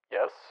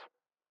 Yes.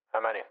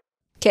 How many?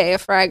 Okay, a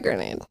frag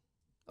grenade.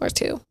 Or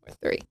 2, or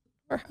 3,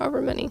 or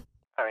however many.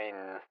 I mean,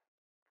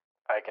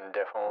 I can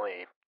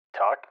definitely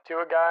talk to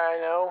a guy I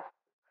know.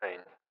 I mean,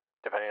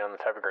 depending on the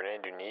type of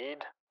grenade you need,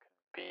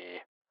 could be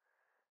a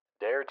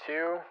day or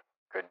 2,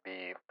 could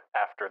be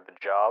after the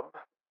job.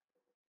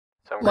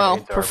 Well,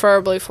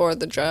 preferably for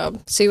the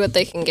job. See what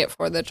they can get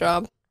for the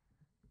job.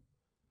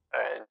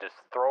 And just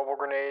throwable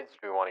grenades?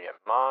 Do we want to get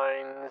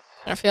mines?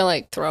 I feel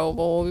like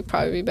throwable would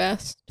probably be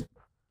best.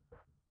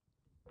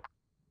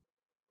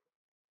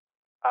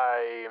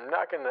 I'm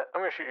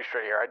gonna shoot you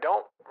straight here. I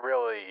don't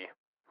really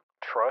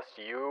trust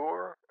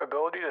your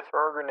ability to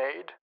throw a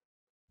grenade.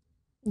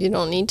 You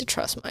don't need to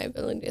trust my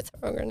ability to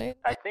throw a grenade.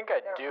 I think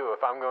I do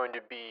if I'm going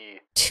to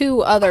be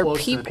 2 other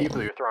close people. to the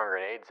people you're throwing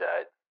grenades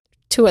at.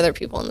 2 other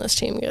people in this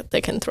team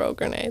that can throw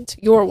grenades.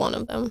 You're one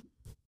of them.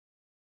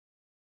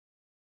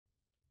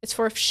 It's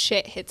for if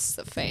shit hits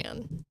the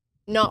fan,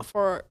 not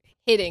for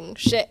hitting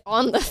shit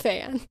on the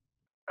fan.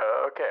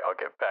 Okay, I'll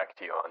get back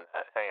to you on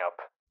that. Hang up.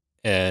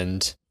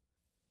 And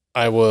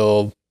I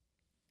will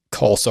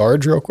call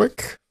Sarge real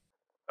quick.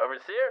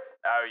 Overseer,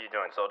 how are you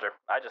doing, soldier?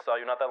 I just saw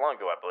you not that long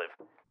ago, I believe.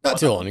 Not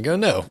too long ago,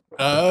 no.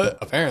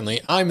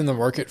 Apparently, I'm in the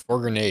market for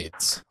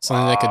grenades.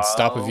 Something that could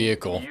stop a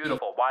vehicle.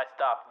 Beautiful. Why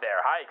stop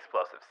there? High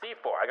explosive.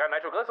 C4. I got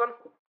nitroglycerin.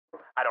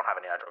 I don't have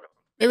any nitroglycerin.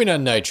 Maybe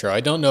not nitro.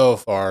 I don't know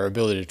if our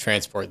ability to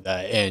transport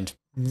that and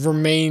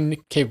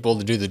remain capable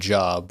to do the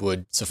job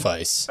would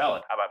suffice.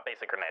 Valid. How about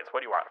basic grenades?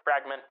 What do you want?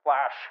 Fragment,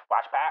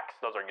 flashbacks.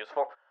 Those are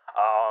useful.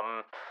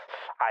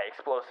 High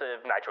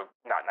explosive, not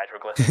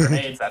nitroglycerin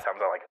grenades. That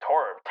sounds like a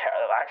torp.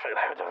 Actually,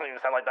 that doesn't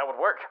even sound like that would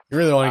work. You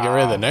really want to get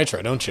rid of the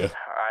nitro, don't you?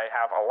 I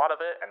have a lot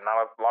of it, and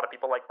not a lot of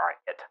people like buying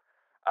it.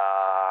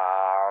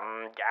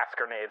 Gas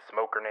grenades,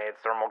 smoke grenades,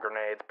 thermal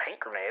grenades,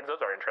 paint grenades.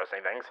 Those are interesting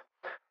things.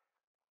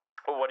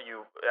 What do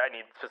you... I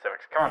need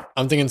specifics. Come on.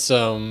 I'm thinking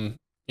some,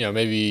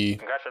 maybe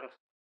Concussions.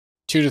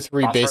 2 to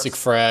 3 Phosphorus. basic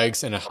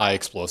frags and a high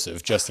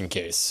explosive, just in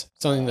case.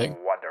 Something that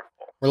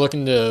Wonderful. we're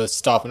looking to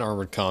stop an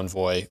armored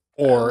convoy,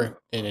 or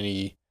in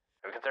any...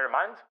 Have we considered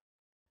mines?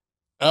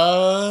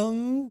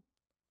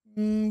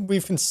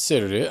 We've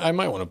considered it. I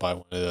might want to buy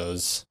one of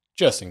those,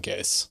 just in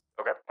case.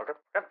 Okay.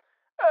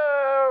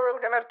 We're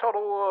looking at a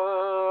total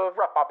of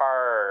rough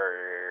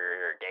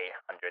popper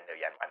 100 new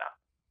yen. Why not?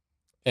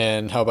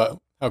 And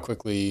how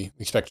quickly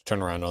we expect to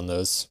turn around on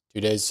those?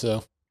 2 days,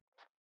 so?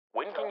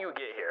 When can you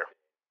get here?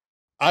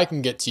 I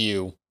can get to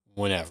you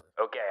whenever.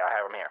 Okay, I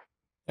have them here.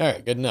 All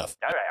right, good enough.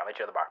 All right, I'll meet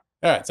you at the bar.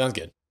 All right, sounds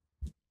good.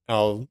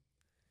 All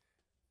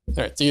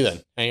right, see you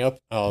then. Hang up.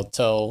 I'll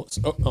tell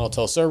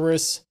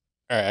Cerberus.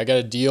 All right, I got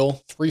a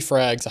deal. 3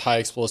 frags, a high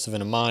explosive,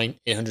 and a mine.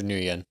 800 new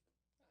yen.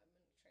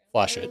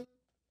 Flash it.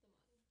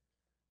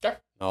 Sure.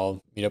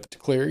 I'll meet up at the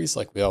Cleary's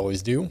like we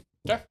always do.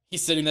 Sure.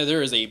 He's sitting there.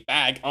 There is a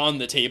bag on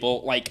the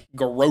table, like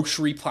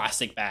grocery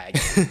plastic bag,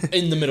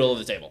 in the middle of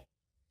the table.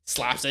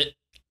 Slaps it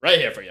right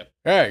here for you.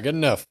 All right, good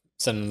enough.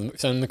 Send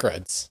them the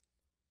creds.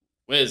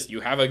 Wiz,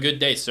 you have a good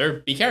day,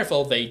 sir. Be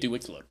careful. They do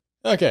explode.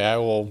 Okay, I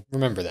will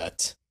remember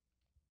that.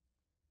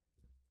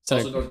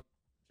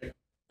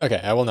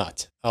 Okay, I will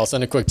not. I'll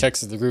send a quick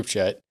text to the group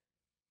chat.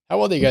 How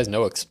well do you guys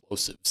know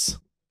explosives?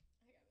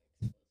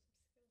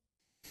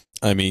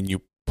 I mean,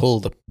 you pull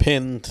the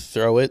pin,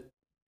 throw it,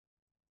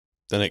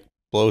 then it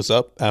blows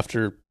up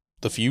after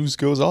the fuse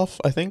goes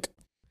off, I think.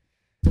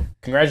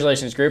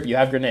 Congratulations, group. You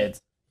have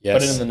grenades.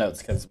 Yes. Put it in the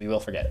notes because we will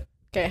forget.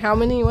 Okay, how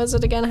many was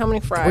it again? How many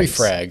frags? 3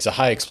 frags, a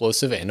high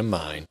explosive, and a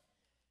mine.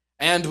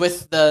 And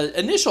with the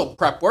initial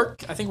prep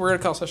work, I think we're going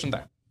to call session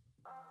there.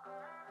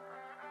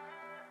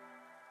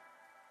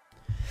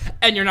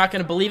 And you're not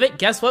going to believe it.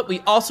 Guess what?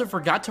 We also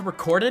forgot to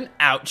record an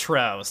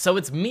outro. So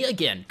it's me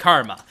again,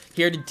 Karma,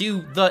 here to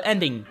do the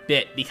ending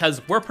bit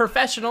because we're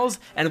professionals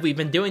and we've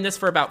been doing this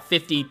for about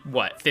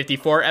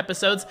 54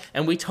 episodes,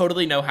 and we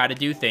totally know how to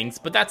do things,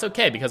 but that's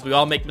okay because we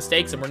all make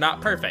mistakes and we're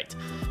not perfect.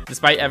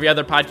 Despite every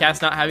other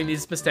podcast not having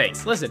these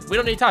mistakes. Listen, we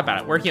don't need to talk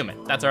about it. We're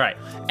human. That's all right.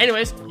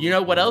 Anyways, you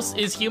know what else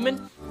is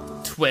human?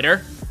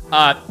 Twitter.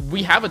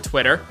 We have a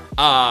Twitter.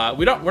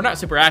 We're not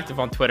super active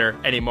on Twitter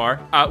anymore.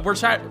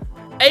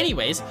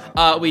 Anyways,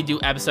 we do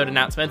episode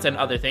announcements and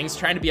other things,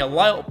 trying to be a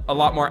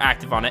lot more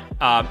active on it,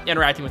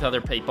 interacting with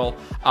other people.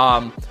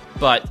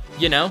 But,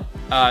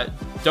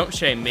 don't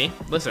shame me.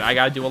 Listen, I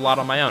gotta do a lot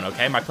on my own,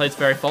 okay? My plate's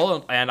very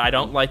full, and I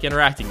don't like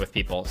interacting with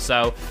people.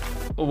 So,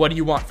 what do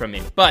you want from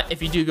me? But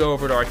if you do go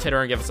over to our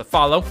Twitter and give us a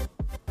follow,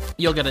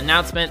 you'll get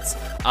announcements,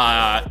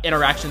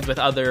 interactions with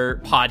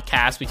other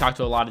podcasts. We talk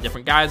to a lot of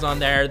different guys on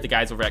there. The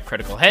guys over at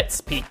Critical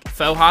Hits, Pete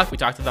Fohawk, we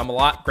talk to them a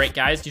lot. Great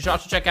guys. You should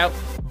also check out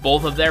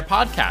both of their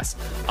podcasts.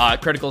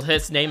 Critical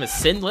Hits' name is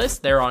Sinless.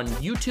 They're on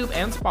YouTube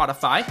and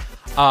Spotify.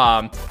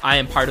 I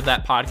am part of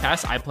that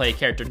podcast. I play a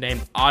character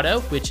named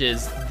Otto, which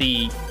is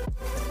the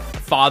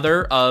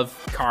father of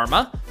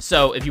Karma.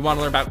 So if you want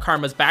to learn about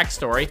Karma's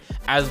backstory,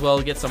 as well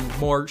as get some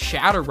more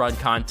Shadowrun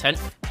content,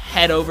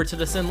 head over to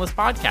the Sinless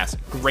podcast.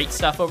 Great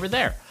stuff over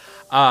there.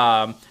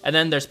 And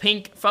then there's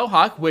Pink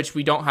Fohawk, which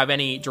we don't have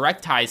any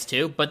direct ties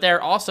to, but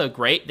they're also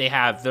great. They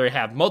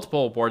have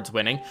multiple awards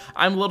winning.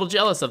 I'm a little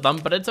jealous of them,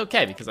 but it's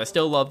okay because I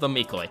still love them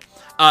equally.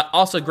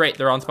 Also great,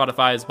 they're on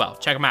Spotify as well.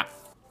 Check them out.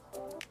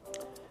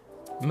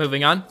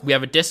 Moving on, we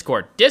have a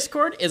Discord.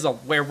 Discord is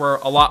where we're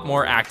a lot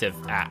more active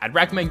at. I'd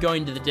recommend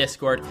going to the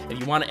Discord. If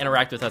you want to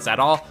interact with us at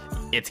all,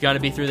 it's going to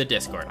be through the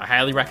Discord. I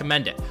highly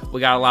recommend it. We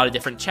got a lot of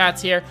different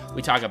chats here.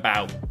 We talk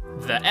about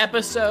the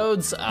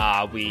episodes.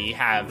 We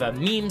have a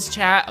memes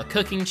chat, a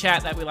cooking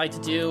chat that we like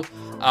to do.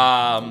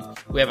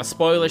 We have a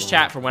spoilers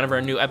chat for whenever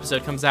a new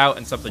episode comes out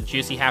and something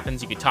juicy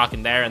happens. You can talk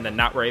in there and then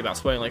not worry about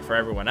spoiling it for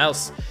everyone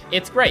else.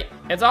 It's great.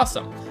 It's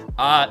awesome.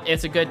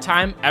 It's a good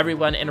time.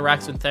 Everyone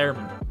interacts with there.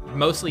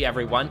 Mostly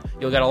everyone.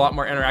 You'll get a lot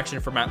more interaction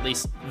from at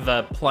least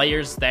the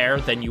players there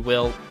than you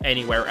will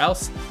anywhere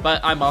else, but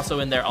I'm also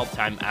in there all the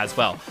time as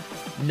well.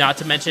 Not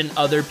to mention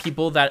other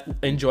people that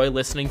enjoy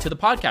listening to the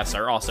podcast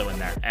are also in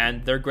there,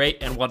 and they're great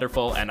and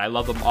wonderful, and I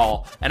love them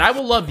all. And I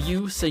will love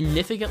you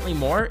significantly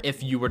more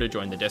if you were to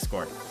join the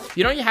Discord.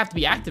 You don't even have to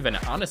be active in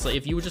it, honestly.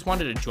 If you just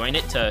wanted to join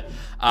it to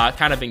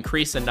kind of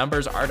increase the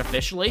numbers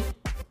artificially,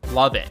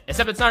 love it.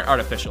 Except it's not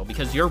artificial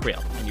because you're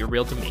real, and you're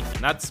real to me,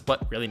 and that's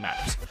what really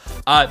matters.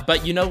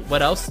 But you know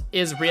what else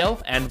is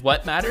real and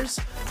what matters?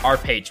 Our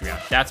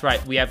Patreon. That's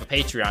right, we have a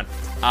Patreon.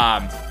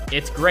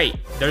 It's great.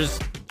 There's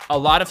a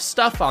lot of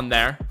stuff on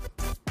there.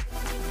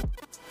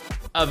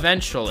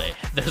 Eventually,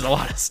 there's a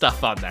lot of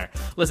stuff on there.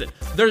 Listen,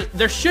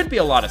 there should be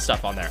a lot of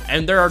stuff on there,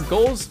 and there are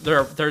goals.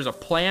 There's a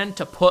plan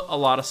to put a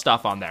lot of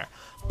stuff on there.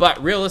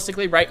 But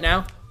realistically, right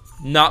now,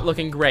 not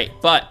looking great.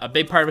 But a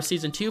big part of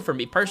season 2 for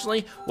me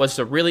personally was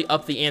to really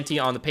up the ante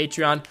on the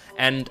Patreon,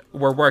 and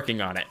we're working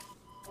on it.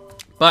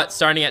 But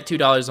starting at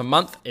 $2 a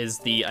month is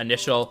the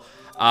initial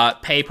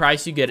pay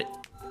price. You get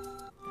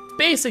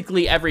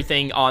basically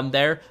everything on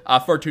there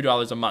for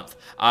 $2 a month.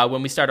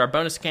 When we start our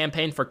bonus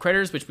campaign for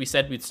Critters, which we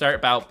said we'd start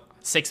about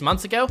 6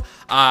 months ago,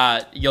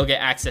 you'll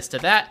get access to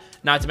that.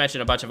 Not to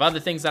mention a bunch of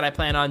other things that I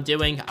plan on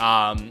doing.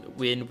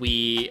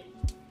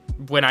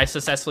 When I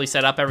successfully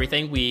set up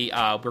everything, we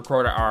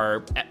record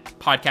our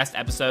podcast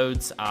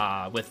episodes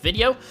with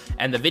video,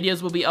 and the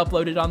videos will be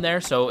uploaded on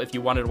there. So if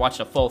you wanted to watch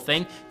the full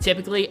thing,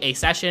 typically a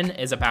session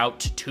is about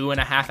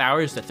 2.5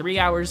 hours to 3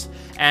 hours,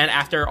 and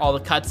after all the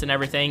cuts and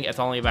everything, it's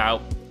only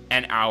about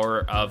an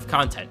hour of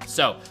content.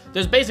 So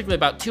there's basically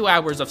about 2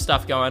 hours of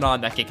stuff going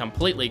on that get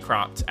completely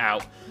cropped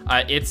out.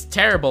 It's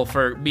terrible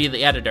for me,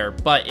 the editor,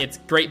 but it's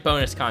great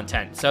bonus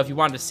content. So if you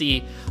want to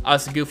see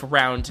us goof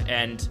around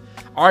and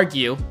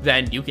argue,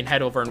 then you can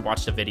head over and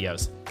watch the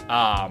videos.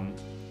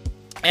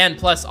 And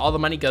plus, all the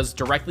money goes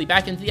directly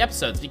back into the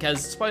episodes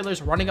because,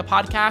 spoilers, running a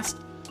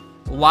podcast,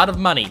 a lot of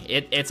money.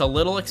 It's a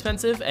little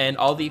expensive, and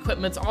all the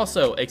equipment's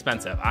also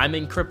expensive. I'm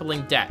in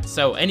crippling debt,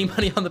 so any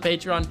money on the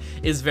Patreon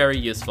is very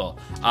useful.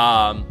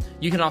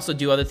 You can also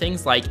do other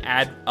things like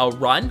add a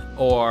run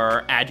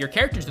or add your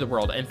character to the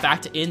world. In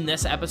fact, in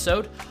this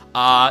episode,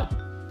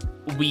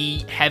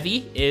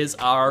 Heavy is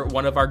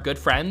one of our good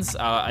friends,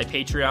 a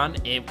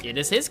Patreon. It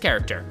is his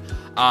character.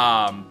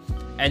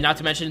 And not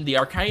to mention, the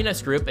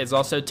Arcanus group is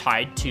also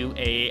tied to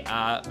a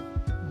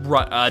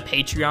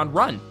Patreon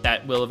run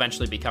that will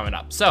eventually be coming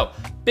up. So,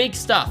 big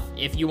stuff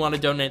if you want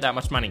to donate that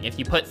much money. If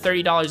you put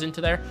 $30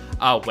 into there,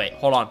 oh wait,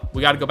 hold on.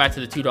 We got to go back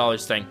to the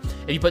 $2 thing.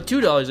 If you put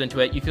 $2 into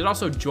it, you can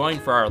also join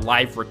for our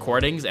live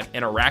recordings and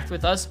interact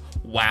with us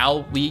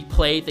while we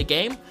play the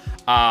game.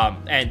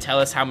 And tell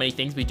us how many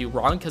things we do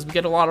wrong, because we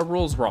get a lot of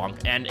rules wrong,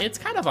 and it's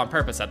kind of on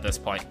purpose at this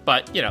point,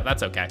 but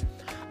that's okay.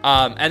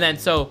 And then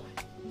so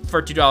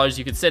for $2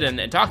 you can sit in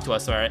and talk to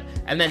us, all right?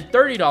 And then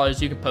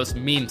 $30 you can post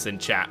memes in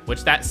chat,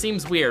 which that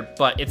seems weird,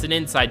 but it's an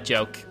inside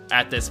joke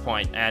at this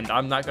point, and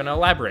I'm not going to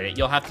elaborate it.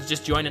 You'll have to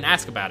just join and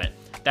ask about it.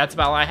 that's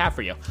about all I have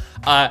for you.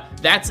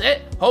 That's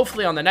it.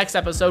 Hopefully on the next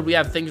episode, we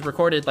have things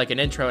recorded like an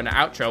intro and an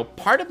outro.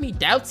 Part of me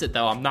doubts it,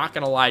 though. I'm not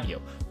going to lie to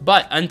you.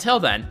 But until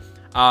then,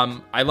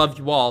 I love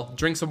you all.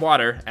 Drink some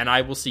water, and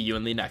I will see you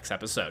in the next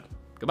episode.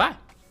 Goodbye.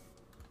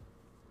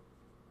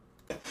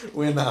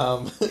 When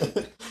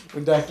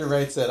when Dr.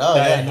 Wright said, "Oh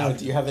yeah, no,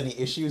 do you have any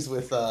issues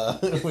with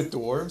with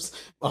dwarves?"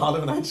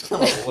 Autumn and I just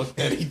kind of looked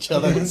at each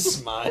other and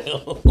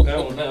smiled.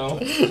 Oh no.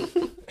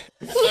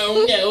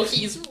 Oh no,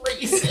 he's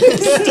racist.